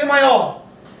shot. I gave it my all.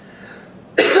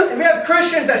 And we have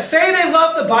Christians that say they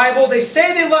love the Bible. They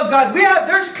say they love God.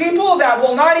 There's people that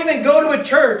will not even go to a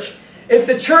church if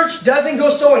the church doesn't go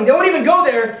soul winning. They won't even go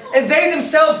there, and they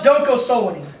themselves don't go soul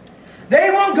winning. They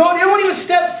won't go. They won't even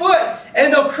step foot,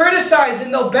 and they'll criticize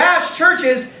and they'll bash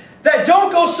churches that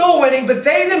don't go soul winning, but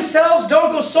they themselves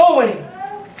don't go soul winning.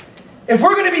 If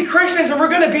we're going to be Christians and we're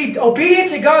going to be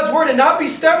obedient to God's word and not be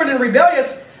stubborn and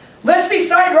rebellious, let's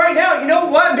decide right now, you know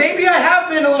what? Maybe I have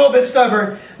been a little bit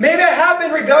stubborn. Maybe I have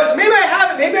been rebellious. Maybe I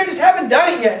haven't. Maybe I just haven't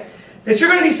done it yet. That you're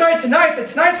going to decide tonight that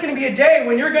tonight's going to be a day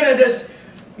when you're going to just,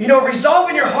 resolve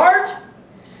in your heart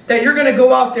that you're going to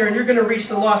go out there and you're going to reach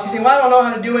the lost. You say, well, I don't know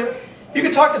how to do it. You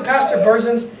can talk to Pastor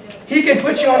Burzins. He can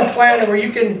put you on a plan where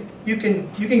you can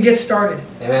get started.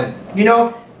 Amen.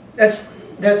 That's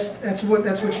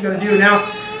what you got to do. Now,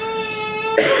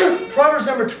 Proverbs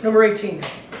number 18.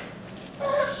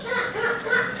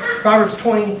 Proverbs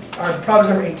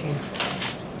number 18.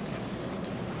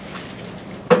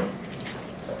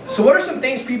 So what are some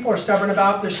things people are stubborn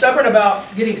about? They're stubborn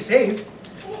about getting saved.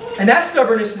 And that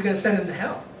stubbornness is going to send them to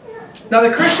hell. Now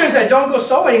the Christians that don't go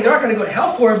soul winning, they're not going to go to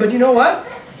hell for it. But you know what?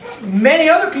 Many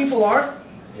other people are.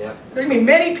 Yeah. There are going to be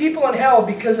many people in hell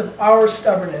because of our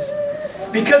stubbornness.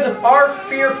 Because of our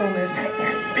fearfulness,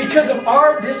 because of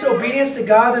our disobedience to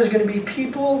God, there's going to be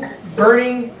people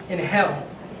burning in hell.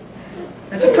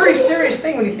 It's a pretty serious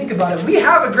thing when you think about it. We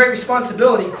have a great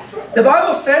responsibility. The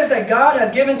Bible says that God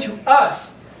had given to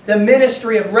us the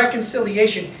ministry of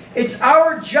reconciliation. It's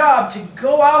our job to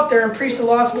go out there and preach the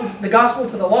gospel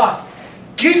to the lost.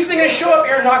 Jesus isn't going to show up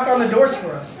here and knock on the doors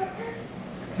for us.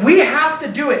 We have to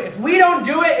do it. If we don't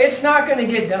do it, it's not going to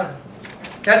get done.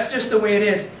 That's just the way it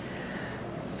is.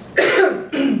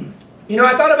 You know,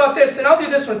 I thought about this, then I'll do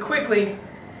this one quickly.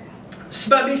 It's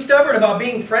about being stubborn about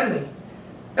being friendly.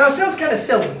 Now, it sounds kind of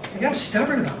silly. Like, I'm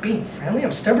stubborn about being friendly.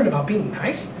 I'm stubborn about being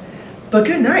nice. But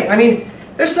good night. I mean,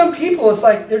 there's some people, it's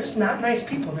like, they're just not nice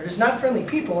people. They're just not friendly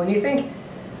people. And you think,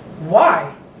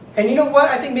 why? And you know what?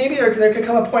 I think maybe there could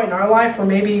come a point in our life where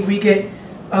maybe we get,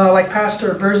 like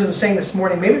Pastor Burza was saying this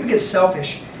morning, maybe we get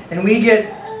selfish. And we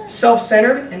get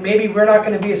self-centered, and maybe we're not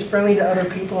going to be as friendly to other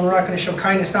people, and we're not going to show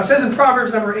kindness. Now, it says in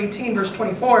Proverbs number 18, verse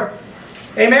 24,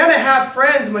 a man that hath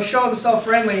friends must show himself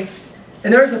friendly,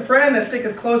 and there is a friend that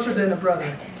sticketh closer than a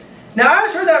brother. Now, I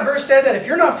always heard that verse said that if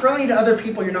you're not friendly to other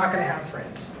people, you're not going to have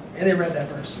friends. And they read that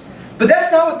verse. But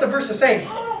that's not what the verse is saying.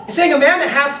 It's saying a man that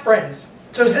hath friends.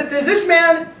 So is this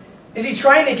man, is he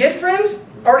trying to get friends?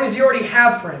 Or does he already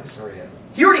have friends?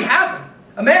 He already has them.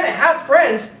 A man that hath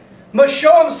friends must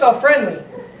show himself friendly.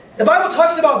 The Bible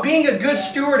talks about being a good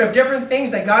steward of different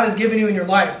things that God has given you in your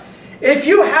life. If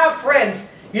you have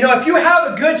friends, you know, if you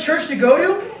have a good church to go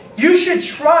to, you should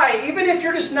try, even if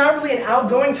you're just not really an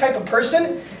outgoing type of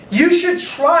person, you should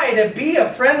try to be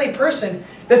a friendly person.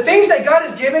 The things that God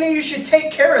has given you, you should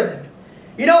take care of them.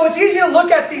 You know, it's easy to look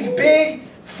at these big,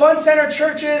 fun-centered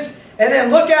churches and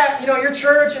then look at, you know, your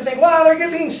church and think, wow,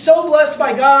 they're being so blessed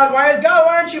by God. Why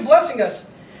aren't you blessing us?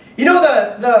 You know,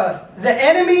 the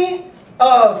enemy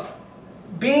of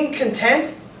being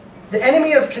content, the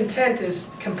enemy of content is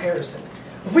comparison.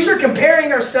 If we start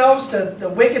comparing ourselves to the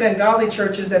wicked and godly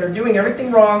churches that are doing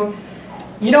everything wrong,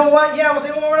 you know what? Yeah, we'll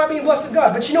say, well, we're not being blessed of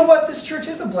God. But you know what? This church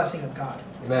is a blessing of God.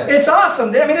 Amen. It's awesome.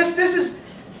 I mean, this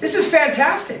is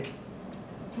fantastic.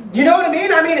 You know what I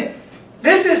mean? I mean,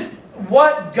 this is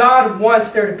what God wants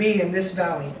there to be in this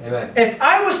valley. Amen. If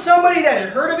I was somebody that had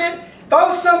heard of it, if I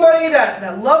was somebody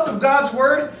that loved of God's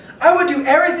Word, I would do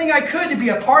everything I could to be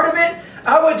a part of it.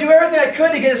 I would do everything I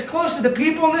could to get as close to the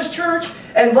people in this church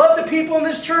and love the people in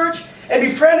this church and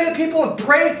be friendly to people and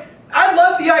pray. I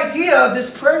love the idea of this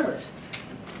prayer list.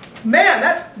 Man,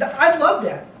 I love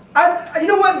that. You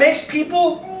know what makes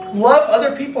people love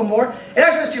other people more? And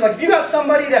actually, it's too, like if you got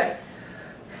somebody that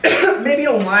maybe you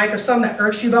don't like or something that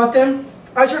irks you about them,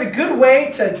 I heard a good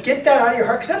way to get that out of your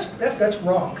heart, because that's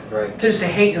wrong. Right. To just to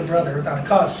hate your brother without a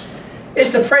cause,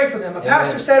 is to pray for them. A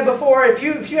pastor said before, if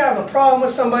you have a problem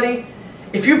with somebody,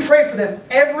 if you pray for them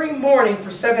every morning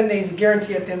for 7 days, I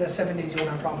guarantee at the end of the 7 days you won't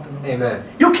have a problem with them. Amen.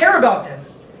 You'll care about them.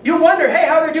 You'll wonder, hey,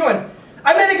 how they're doing.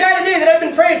 I met a guy today that I've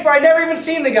been praying for. I'd never even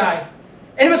seen the guy.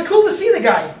 And it was cool to see the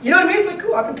guy. You know what I mean? It's like,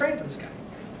 cool, I've been praying for this guy.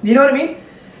 You know what I mean?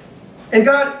 And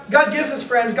God gives us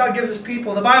friends. God gives us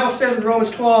people. The Bible says in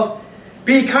Romans 12,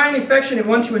 be kind and affectionate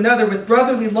one to another with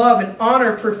brotherly love and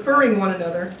honor, preferring one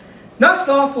another. Not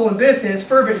slothful in business,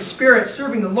 fervent in spirit,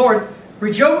 serving the Lord,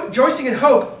 rejoicing in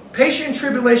hope, patient in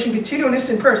tribulation, continuing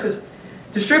in prayer, says,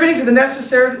 distributing to the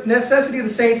necessity of the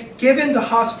saints, given to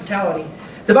hospitality.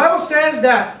 The Bible says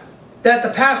that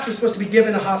the pastor is supposed to be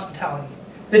given to hospitality.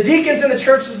 The deacons in the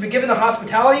church are supposed to be given to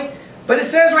hospitality. But it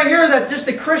says right here that just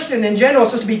the Christian in general is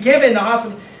supposed to be given to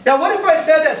hospitality. Now what if I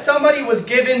said that somebody was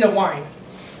given to wine?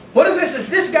 What if this is,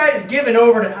 this guy is given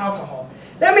over to alcohol?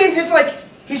 That means it's like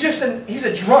he's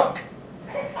a drunk.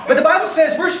 But the Bible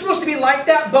says we're supposed to be like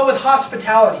that, but with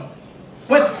hospitality,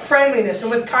 with friendliness and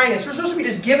with kindness. We're supposed to be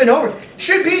just given over.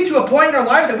 Should be to a point in our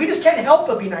lives that we just can't help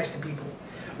but be nice to people.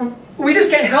 We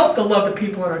just can't help to love the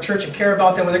people in our church and care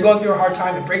about them when they're going through a hard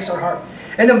time. It breaks our heart.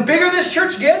 And the bigger this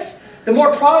church gets, the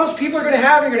more problems people are going to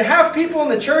have. You're going to have people in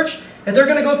the church that they're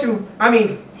going to go through,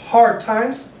 hard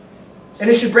times. And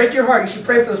it should break your heart. You should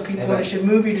pray for those people. Amen. And it should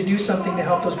move you to do something to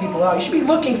help those people out. You should be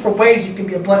looking for ways you can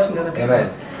be a blessing to other people.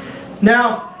 Amen.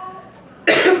 Now,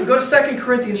 go to 2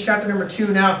 Corinthians chapter number 2.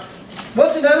 Now,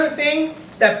 what's another thing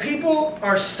that people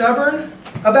are stubborn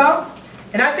about?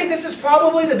 And I think this is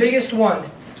probably the biggest one.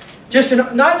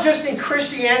 Not just in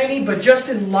Christianity, but just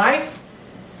in life,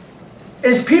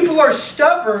 is people are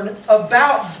stubborn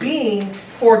about being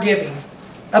forgiving.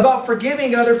 About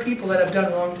forgiving other people that have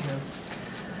done wrong to them.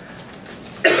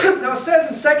 Now it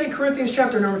says in 2 Corinthians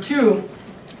chapter number 2,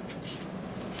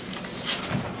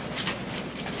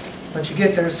 once you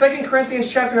get there, 2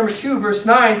 Corinthians chapter number 2, verse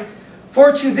 9,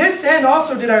 for to this end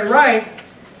also did I write,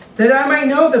 that I might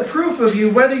know the proof of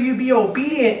you, whether you be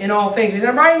obedient in all things. And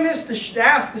I'm writing this to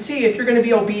ask to see if you're going to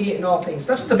be obedient in all things.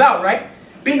 That's what it's about, right?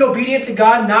 Being obedient to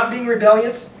God, not being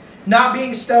rebellious, not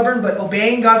being stubborn, but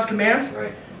obeying God's commands.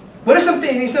 Right. What is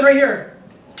something? He says right here,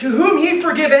 to whom ye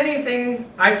forgive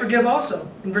anything, I forgive also.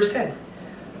 In verse 10.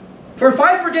 For if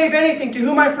I forgave anything, to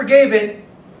whom I forgave it,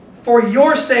 for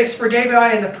your sakes forgave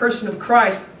I in the person of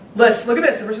Christ. Lest, look at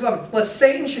this, in verse 11, lest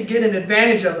Satan should get an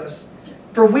advantage of us.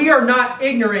 For we are not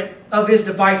ignorant of his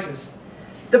devices.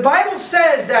 The Bible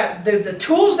says that the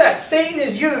tools that Satan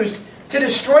has used to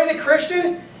destroy the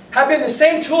Christian have been the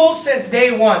same tools since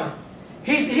day one.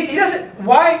 He doesn't,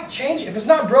 why change it? If it's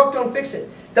not broke, don't fix it.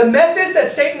 The methods that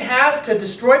Satan has to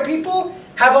destroy people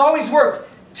have always worked.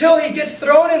 Till he gets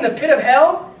thrown in the pit of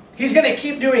hell, he's going to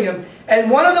keep doing them.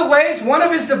 And one of the ways, one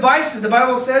of his devices, the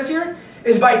Bible says here,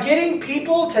 is by getting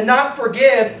people to not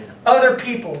forgive other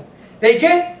people.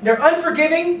 They're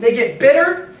unforgiving, they get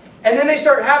bitter, and then they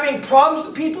start having problems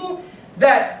with people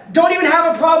that don't even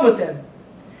have a problem with them.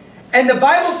 And the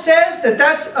Bible says that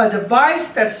that's a device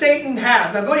that Satan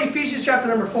has. Now go to Ephesians chapter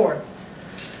number 4.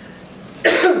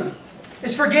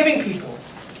 It's forgiving people.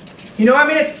 You know,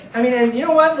 and you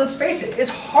know what? Let's face it. It's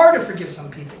hard to forgive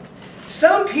some people.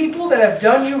 Some people that have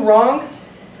done you wrong.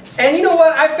 And you know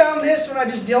what? I found this when I'm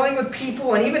just dealing with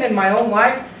people, and even in my own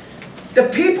life. The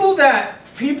people that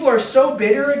people are so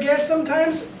bitter against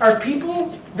sometimes are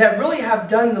people that really have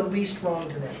done the least wrong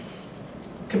to them.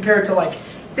 Compared to like,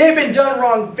 they've been done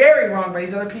wrong, very wrong by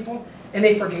these other people, and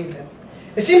they forgave them.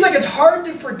 It seems like it's hard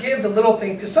to forgive the little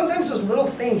things, because sometimes those little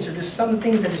things are just some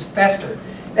things that just fester.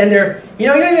 And they're, you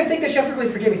know, you don't even think that you have to really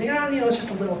forgive. You think, you know, it's just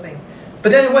a little thing.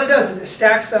 But then what it does is it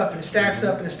stacks up, and it stacks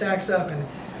up, and it stacks up, and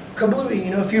kablooey,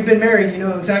 you know, if you've been married, you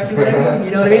know exactly what I mean.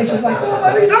 You know what I mean? It's just like, oh,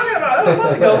 what are you talking about? That was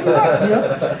months ago. What are you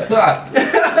talking, you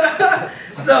know?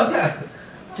 So,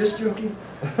 just joking.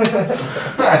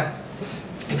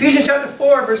 Ephesians chapter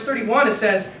 4, verse 31, it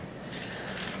says,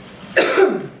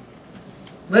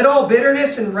 let all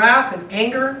bitterness and wrath and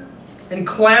anger and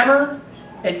clamor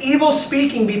and evil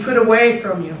speaking be put away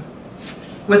from you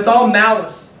with all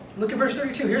malice. Look at verse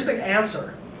 32. Here's the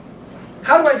answer.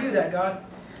 How do I do that, God?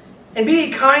 And be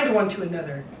ye kind one to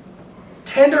another,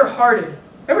 tender-hearted.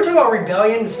 Remember talking about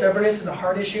rebellion and stubbornness is a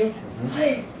heart issue?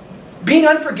 Mm-hmm. Being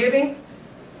unforgiving,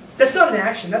 that's not an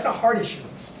action. That's a heart issue.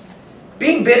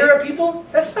 Being bitter at people,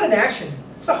 that's not an action.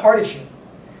 It's a heart issue.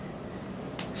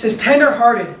 It says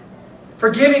tender-hearted,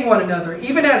 forgiving one another,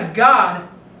 even as God,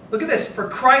 look at this, for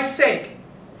Christ's sake,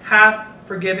 hath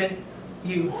forgiven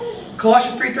you.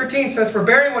 Colossians 3:13 says,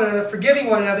 forbearing one another, forgiving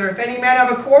one another, if any man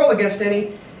have a quarrel against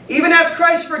any, even as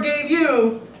Christ forgave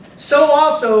you, so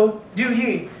also do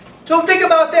ye. So think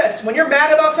about this. When you're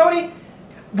mad about somebody,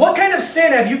 what kind of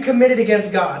sin have you committed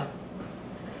against God?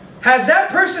 Has that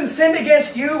person sinned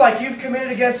against you like you've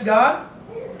committed against God?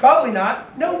 Probably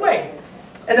not. No way.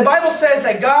 And the Bible says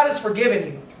that God has forgiven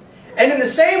you. And in the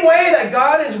same way that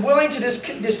God is willing to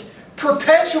just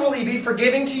perpetually be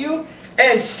forgiving to you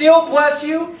and still bless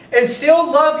you and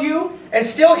still love you and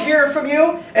still hear from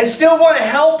you and still want to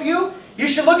help you, you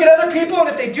should look at other people, and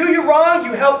if they do you wrong,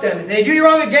 you help them. And they do you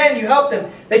wrong again, you help them.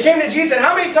 They came to Jesus and said,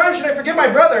 how many times should I forgive my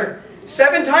brother?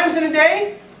 7 times in a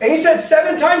day? And he said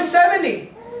 7 times 70.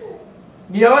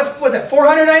 You know, what's that,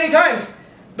 490 times.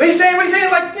 But he's saying, what he's saying,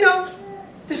 like, you know,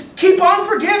 just keep on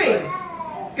forgiving.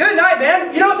 Good night,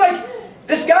 man. You know, it's like,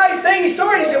 this guy is saying he's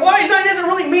sorry, and he said, well, he doesn't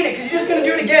really mean it, because he's just going to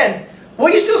do it again.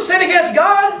 Well, you still sin against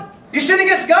God. You sin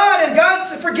against God, and God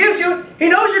forgives you. He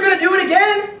knows you're going to do it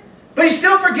again, but He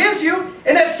still forgives you.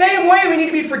 In that same way, we need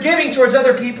to be forgiving towards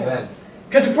other people.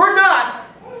 Because if we're not,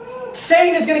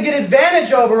 Satan is going to get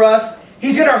advantage over us.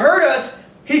 He's going to hurt us.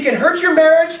 He can hurt your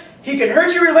marriage. He can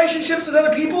hurt your relationships with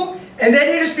other people. And then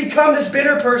you just become this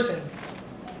bitter person.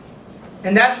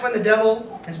 And that's when the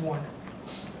devil has won.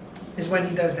 Is when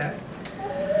he does that.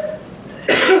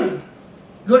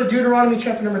 Go to Deuteronomy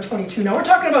chapter number 22. Now we're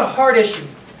talking about a heart issue.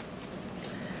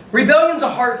 Rebellion's a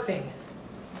heart thing.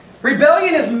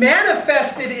 Rebellion is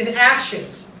manifested in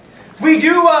actions. We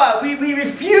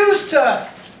refuse to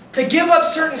give up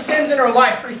certain sins in our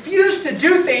life. Refuse to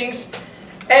do things.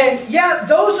 And yeah,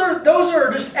 those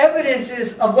are just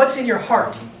evidences of what's in your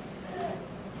heart.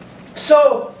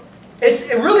 So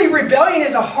rebellion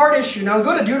is a heart issue. Now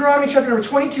go to Deuteronomy chapter number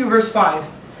 22, verse 5.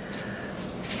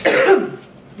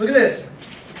 Look at this.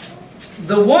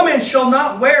 The woman shall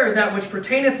not wear that which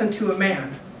pertaineth unto a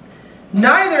man,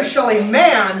 neither shall a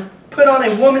man put on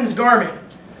a woman's garment.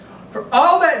 For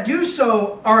all that do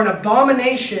so are an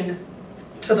abomination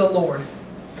to the Lord.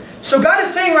 So God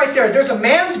is saying right there, there's a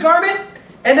man's garment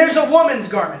and there's a woman's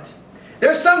garment.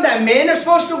 There's some that men are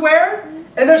supposed to wear,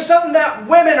 and there's some that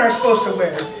women are supposed to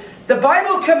wear. The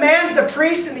Bible commands the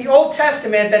priest in the Old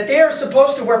Testament that they are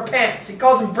supposed to wear pants. He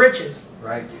calls them breeches.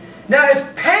 Right. Now,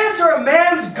 if pants are a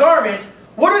man's garment,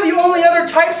 what are the only other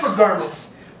types of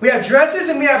garments? We have dresses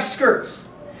and we have skirts.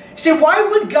 You say, why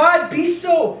would God be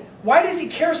so, why does He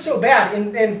care so bad?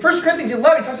 In 1 Corinthians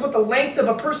 11, He talks about the length of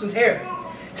a person's hair.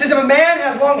 It says if a man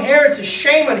has long hair, it's a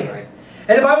shame on him.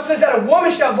 And the Bible says that a woman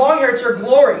should have long hair, it's her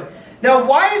glory. Now,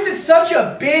 why is it such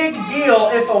a big deal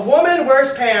if a woman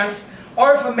wears pants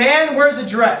or if a man wears a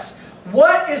dress?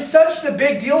 What is such the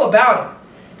big deal about it?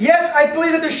 Yes, I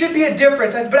believe that there should be a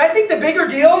difference, but I think the bigger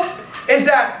deal is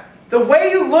that the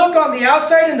way you look on the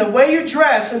outside and the way you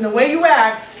dress and the way you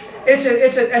act, it's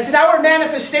an outward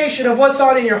manifestation of what's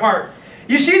on in your heart.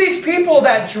 You see these people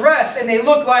that dress and they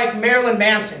look like Marilyn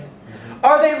Manson.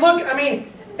 Or they look, I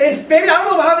mean, maybe, I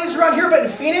don't know how it is around here, but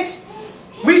in Phoenix,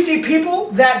 we see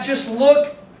people that just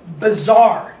look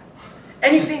bizarre.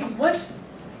 And you think,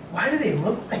 why do they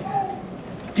look like that?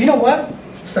 Do you know what?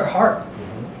 It's their heart.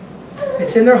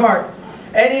 It's in their heart.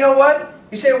 And you know what?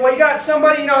 You say, well, you got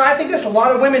somebody, I think a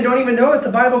lot of women don't even know that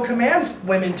the Bible commands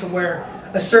women to wear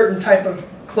a certain type of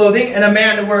clothing and a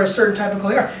man to wear a certain type of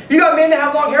clothing. You got men that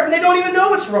have long hair and they don't even know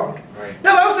what's wrong. Right.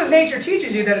 Now, the Bible says nature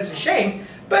teaches you that it's a shame.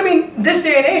 But I mean, this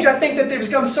day and age, I think that they've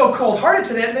become so cold-hearted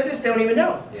to them that they don't even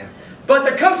know. Yeah. But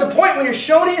there comes a point when you're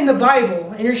showing it in the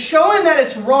Bible and you're showing that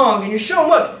it's wrong and you're showing,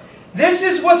 look, this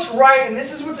is what's right and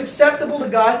this is what's acceptable to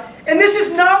God and this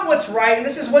is not what's right and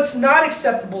this is what's not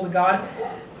acceptable to God.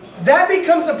 That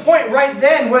becomes a point right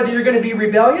then whether you're going to be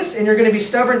rebellious and you're going to be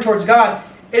stubborn towards God.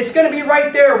 It's going to be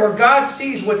right there where God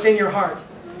sees what's in your heart.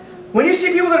 When you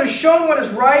see people that are shown what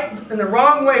is right in the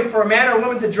wrong way for a man or a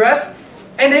woman to dress,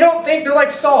 and they don't think, they're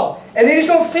like Saul, and they just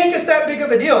don't think it's that big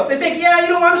of a deal. They think, yeah,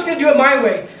 I'm just going to do it my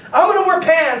way. I'm going to wear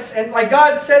pants, and like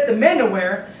God said the men to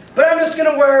wear, but I'm just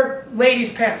going to wear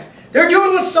ladies' pants. They're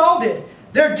doing what Saul did.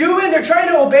 They're trying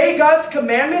to obey God's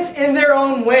commandments in their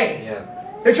own way. Yeah.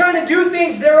 They're trying to do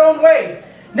things their own way.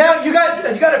 Now, you got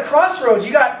a crossroads.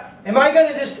 Am I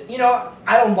going to just,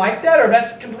 I don't like that, or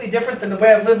that's completely different than the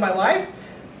way I've lived my life?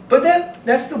 But then,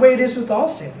 that's the way it is with all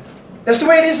sin. That's the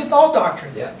way it is with all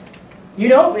doctrine. Yeah.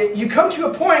 You come to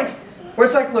a point where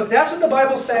it's like, look, that's what the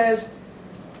Bible says.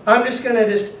 I'm going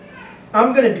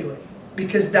to do it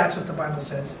because that's what the Bible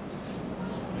says.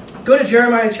 Go to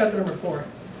Jeremiah chapter number 4.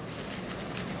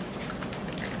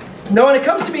 Now, when it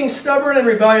comes to being stubborn and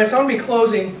rebellious, I'm going to be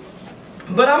closing,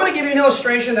 but I'm going to give you an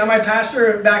illustration that my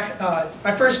pastor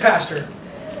my first pastor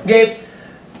gave.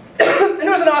 And it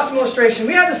was an awesome illustration.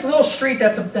 We had this little street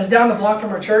that's down the block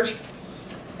from our church,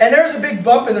 and there was a big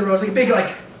bump in the road. It was like a big,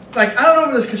 like I don't know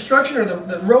if it was construction or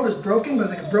the road is broken, but it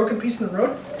was like a broken piece in the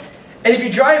road. And if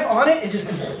you drive on it, it just,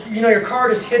 your car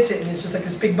just hits it, and it's just like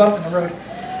this big bump in the road.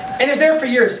 And it's there for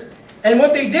years. And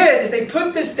what they did is they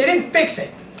didn't fix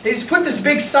it. They just put this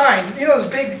big sign, those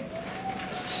big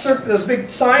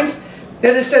signs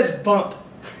that it says bump.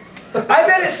 I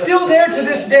bet it's still there to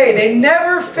this day. They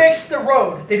never fixed the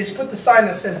road. They just put the sign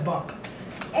that says bump.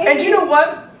 And you know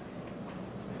what?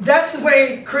 That's the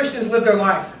way Christians live their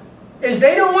life. Is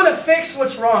they don't want to fix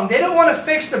what's wrong. They don't want to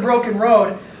fix the broken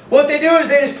road. What they do is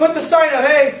they just put the sign up,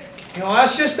 hey,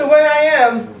 that's just the way I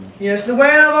am. It's the way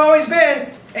I've always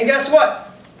been. And guess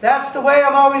what? That's the way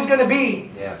I'm always going to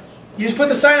be. Yeah. You just put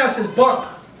the sign up that says bump.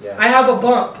 Yeah. I have a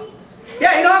bump.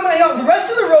 Yeah, the rest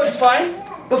of the road is fine.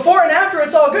 Before and after,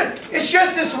 it's all good. It's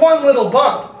just this one little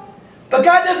bump. But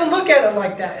God doesn't look at it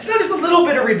like that. It's not just a little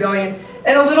bit of rebellion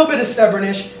and a little bit of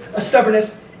stubbornness.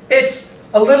 It's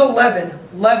a little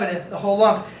leaveneth the whole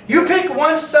lump. You pick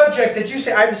one subject that you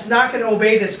say, I'm just not going to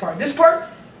obey this part. This part,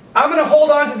 I'm going to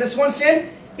hold on to this one sin.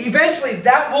 Eventually,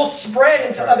 that will spread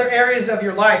into other areas of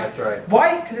your life. That's right.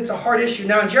 Why? Because it's a hard issue.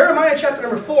 Now, in Jeremiah chapter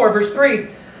number 4, verse 3,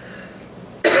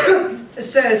 it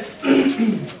says,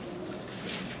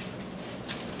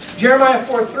 Jeremiah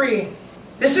 4:3.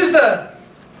 This is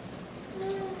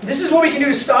what we can do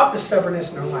to stop the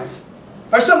stubbornness in our life.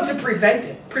 Or something to prevent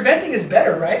it. Preventing is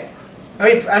better, right? I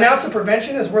mean, an ounce of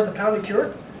prevention is worth a pound of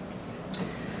cure.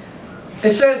 It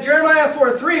says, Jeremiah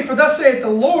 4:3, For thus saith the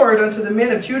Lord unto the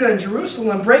men of Judah and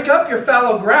Jerusalem, Break up your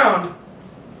fallow ground,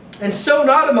 and sow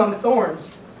not among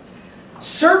thorns.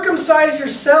 Circumcise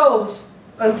yourselves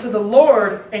unto the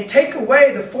Lord, and take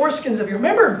away the foreskins of your...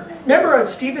 Remember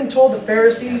Stephen told the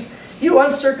Pharisees, you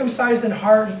uncircumcised in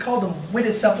heart, he called them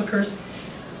witted sepulchres.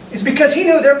 It's because he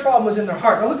knew their problem was in their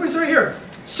heart. Now look what's right here.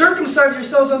 Circumcise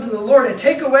yourselves unto the Lord, and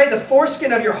take away the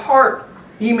foreskin of your heart,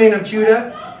 ye men of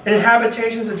Judah, and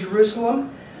habitations of Jerusalem,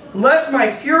 lest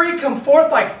my fury come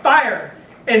forth like fire,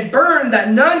 and burn that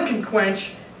none can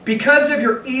quench, because of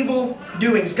your evil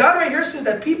doings. God right here says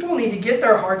that people need to get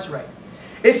their hearts right.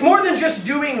 It's more than just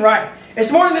doing right.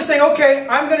 It's more than just saying, okay,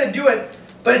 I'm going to do it.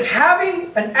 But it's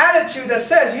having an attitude that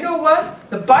says, you know what?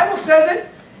 The Bible says it.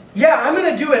 Yeah, I'm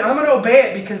going to do it. I'm going to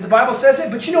obey it because the Bible says it.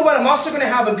 But you know what? I'm also going to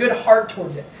have a good heart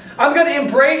towards it. I'm going to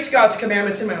embrace God's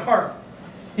commandments in my heart.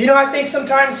 I think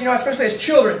sometimes, especially as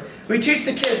children, we teach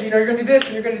the kids, you're going to do this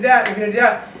and you're going to do that and you're going to do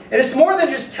that. And it's more than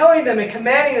just telling them and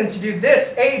commanding them to do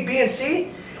this, A, B, and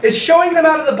C. It's showing them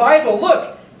out of the Bible.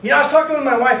 Look, I was talking with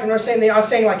my wife, and I was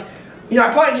saying like,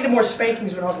 I probably needed more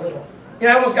spankings when I was little. I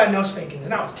almost got no spankings,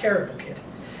 and I was a terrible kid.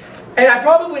 And I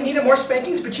probably needed more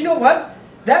spankings, but you know what?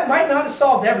 That might not have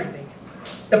solved everything.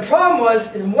 The problem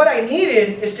is what I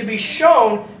needed is to be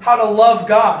shown how to love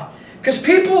God. Because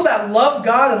people that love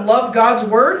God and love God's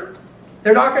Word,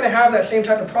 they're not going to have that same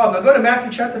type of problem. Now go to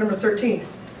Matthew chapter number 13.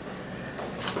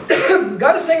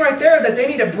 God is saying right there that they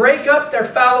need to break up their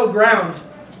fallow ground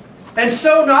and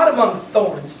sow not among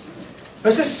thorns.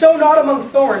 It says sow not among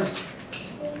thorns.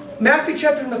 Matthew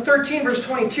chapter number 13 verse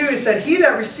 22, it said, He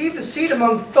that received the seed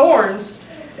among thorns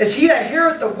is he that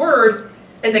heareth the word,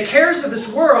 and the cares of this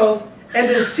world and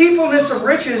the deceitfulness of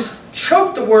riches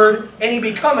choke the word, and he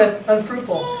becometh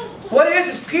unfruitful. What it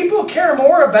is people care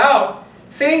more about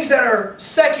things that are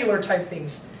secular type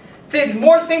things. Think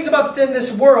more things about than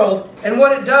this world, and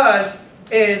what it does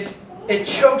is it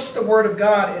chokes the word of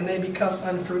God and they become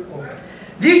unfruitful.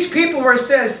 These people where it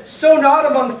says, sow not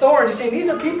among thorns, he's saying these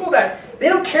are people that they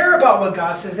don't care about what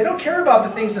God says. They don't care about the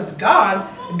things of God,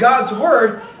 God's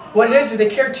word. What it is they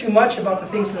care too much about the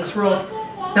things of this world.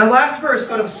 Now last verse,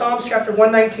 go to Psalms chapter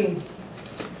 119.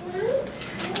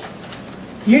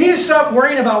 You need to stop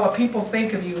worrying about what people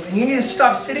think of you. And you need to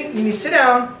stop sitting, you need to sit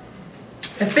down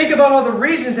and think about all the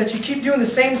reasons that you keep doing the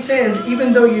same sins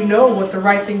even though you know what the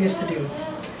right thing is to do.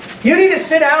 You need to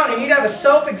sit down and you need to have a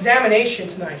self-examination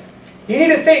tonight. You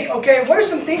need to think, okay, what are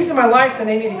some things in my life that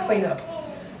I need to clean up?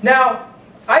 Now,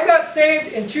 I got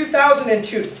saved in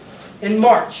 2002, in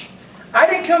March. I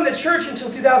didn't come to church until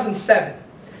 2007.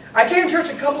 I came to church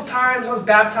a couple times. I was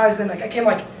baptized, then I came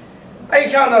I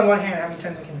can count on one hand how many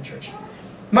times I came to church.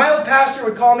 My old pastor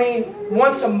would call me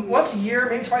once a year,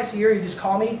 maybe twice a year. He'd just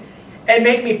call me and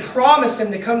make me promise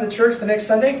him to come to church the next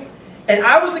Sunday. And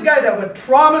I was the guy that would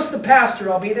promise the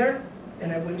pastor I'll be there,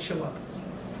 and I wouldn't show up.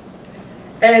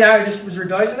 And I just was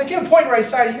rebellious. And there came a point where I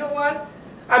decided, you know what?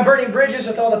 I'm burning bridges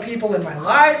with all the people in my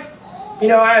life. I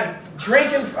had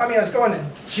drinking. I was going to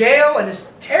jail and just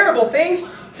terrible things.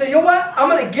 I said, you know what? I'm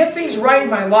going to get things right in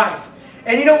my life.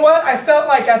 And you know what? I felt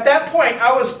like at that point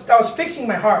I was fixing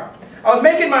my heart. I was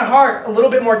making my heart a little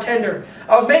bit more tender.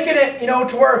 I was making it,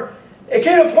 to where it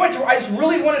came to a point where I just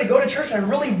really wanted to go to church and I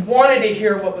really wanted to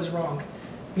hear what was wrong.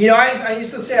 I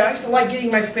used to say, I used to like getting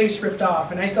my face ripped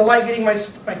off, and I used to like getting my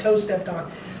toes stepped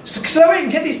on. So that way I can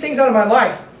get these things out of my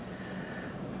life.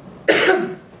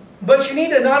 But you need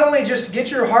to not only just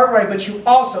get your heart right, but you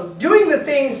also, doing the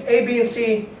things A, B, and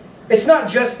C, it's not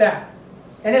just that.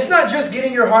 And it's not just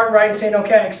getting your heart right and saying,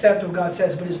 okay, I accept what God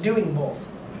says, but it's doing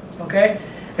both. Okay?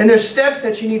 And there's steps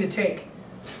that you need to take.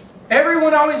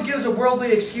 Everyone always gives a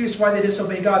worldly excuse why they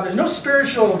disobey God. There's no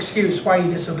spiritual excuse why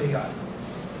you disobey God.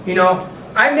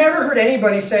 I've never heard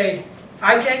anybody say,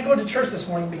 I can't go to church this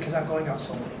morning because I'm going out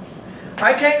solo.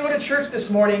 I can't go to church this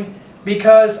morning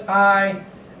because I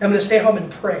am going to stay home and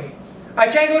pray. I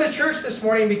can't go to church this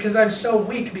morning because I'm so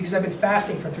weak because I've been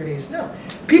fasting for 3 days. No.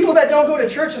 People that don't go to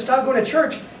church and stop going to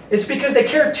church, it's because they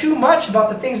care too much about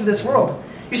the things of this world.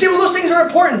 You say, well, those things are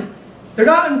important. They're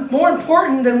not more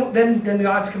important than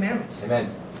God's commandments.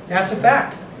 Amen. That's a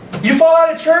fact. You fall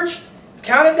out of church,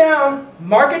 count it down,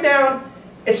 mark it down.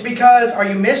 It's because, are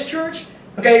you missed church?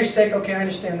 Okay, you're sick. Okay, I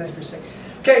understand that you're sick.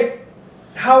 Okay,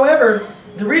 however,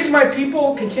 the reason why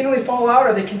people continually fall out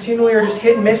or they continually are just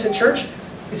hit and miss at church,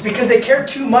 it's because they care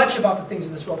too much about the things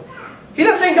of this world. He's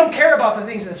not saying don't care about the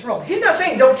things of this world. He's not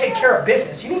saying don't take care of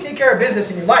business. You need to take care of business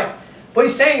in your life. What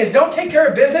he's saying is don't take care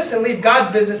of business and leave God's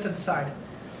business to the side.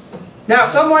 Now,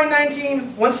 Psalm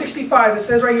 119, 165, it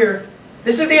says right here,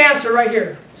 this is the answer right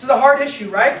here. This is a hard issue,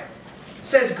 right? It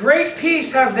says, great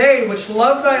peace have they which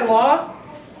love thy law,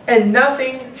 and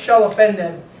nothing shall offend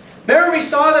them. Remember we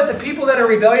saw that the people that are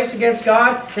rebellious against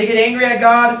God, they get angry at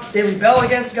God, they rebel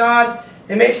against God.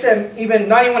 It makes them even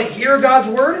not even want to hear God's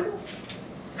word.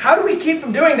 How do we keep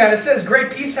from doing that? It says,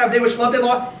 great peace have they which love thy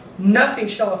law, nothing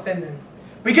shall offend them.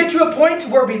 We get to a point to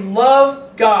where we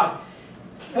love God.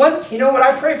 You know what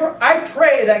I pray for? I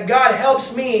pray that God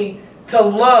helps me to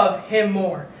love Him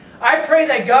more. I pray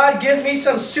that God gives me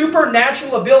some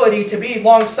supernatural ability to be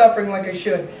long-suffering like I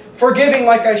should, forgiving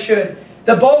like I should,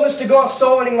 the boldness to go out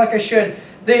soul winning like I should,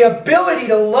 the ability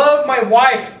to love my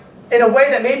wife in a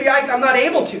way that maybe I'm not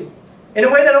able to, in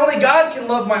a way that only God can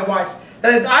love my wife,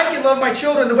 that I can love my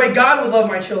children the way God would love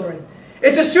my children.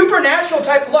 It's a supernatural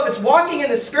type of love. It's walking in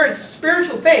the Spirit. It's a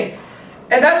spiritual thing.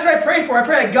 And that's what I pray for. I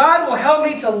pray that God will help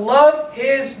me to love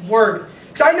His Word.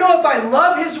 Because I know if I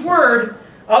love His Word,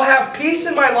 I'll have peace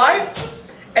in my life,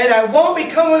 and I won't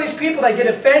become one of these people that get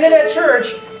offended at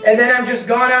church, and then I'm just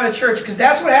gone out of church. Because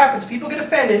that's what happens. People get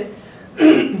offended,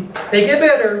 they get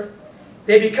bitter,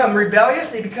 They become rebellious.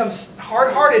 They become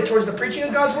hard-hearted towards the preaching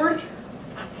of God's word.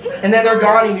 And then they're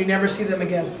gone and you never see them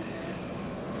again.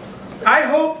 I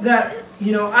hope that,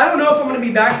 I don't know if I'm going to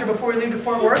be back here before we leave to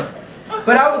Fort Worth.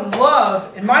 But I would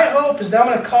love, and my hope is that I'm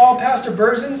going to call Pastor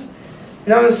Berzins.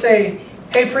 And I'm going to say,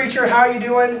 hey, preacher, how are you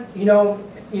doing?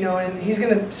 And he's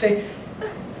going to say,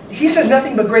 he says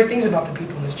nothing but great things about the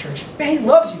people in this church. Man, he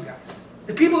loves you guys.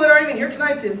 The people that aren't even here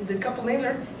tonight, the couple names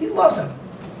are, he loves them.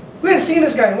 We hadn't seen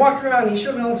this guy and walked around and he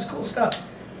showed me all this cool stuff.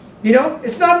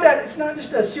 It's not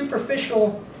just a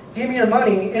superficial, give me your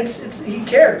money. He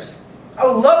cares. I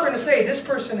would love for him to say, this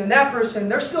person and that person,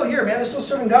 they're still here, man. They're still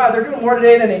serving God. They're doing more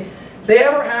today than they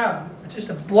ever have. It's just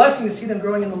a blessing to see them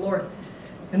growing in the Lord.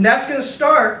 And that's going to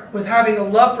start with having a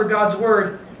love for God's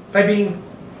word by being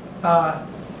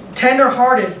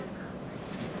tender-hearted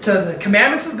to the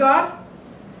commandments of God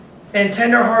and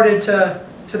tender-hearted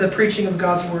to the preaching of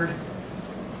God's word.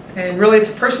 And really, it's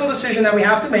a personal decision that we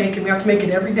have to make, and we have to make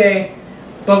it every day.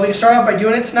 But we can start out by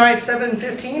doing it tonight,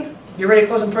 7:15. Get ready to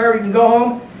close in prayer. We can go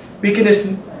home. We can just,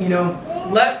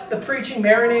 let the preaching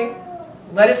marinate.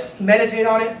 Let it meditate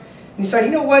on it. And decide,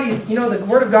 you know what? The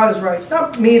Word of God is right. It's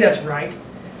not me that's right.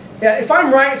 Yeah, if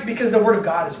I'm right, it's because the Word of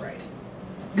God is right.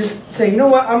 Just say, you know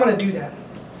what? I'm going to do that.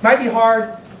 Might be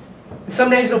hard. And some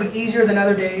days it'll be easier than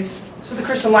other days. So the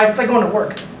Christian life, it's like going to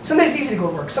work. Some days it's easy to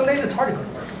go to work. Some days it's hard to go to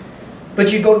work.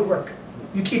 But you go to work.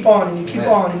 You keep on and you keep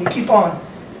on and you keep on.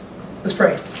 Let's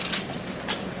pray.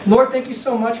 Lord, thank you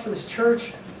so much for this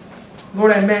church.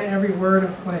 Lord, I meant every word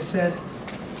of what I said.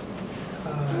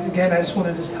 Again, I just want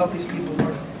to just help these people,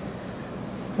 Lord.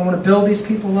 I want to build these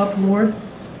people up, Lord.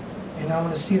 And I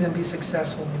want to see them be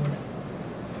successful, Lord.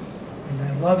 And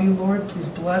I love you, Lord. Please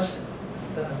bless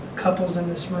the couples in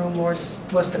this room, Lord.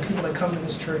 Bless the people that come to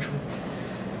this church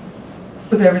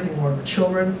with everything, Lord. With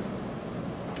children,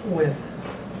 with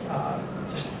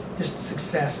just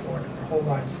success, Lord, in their whole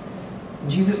lives. In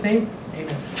Jesus' name,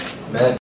 amen. Amen.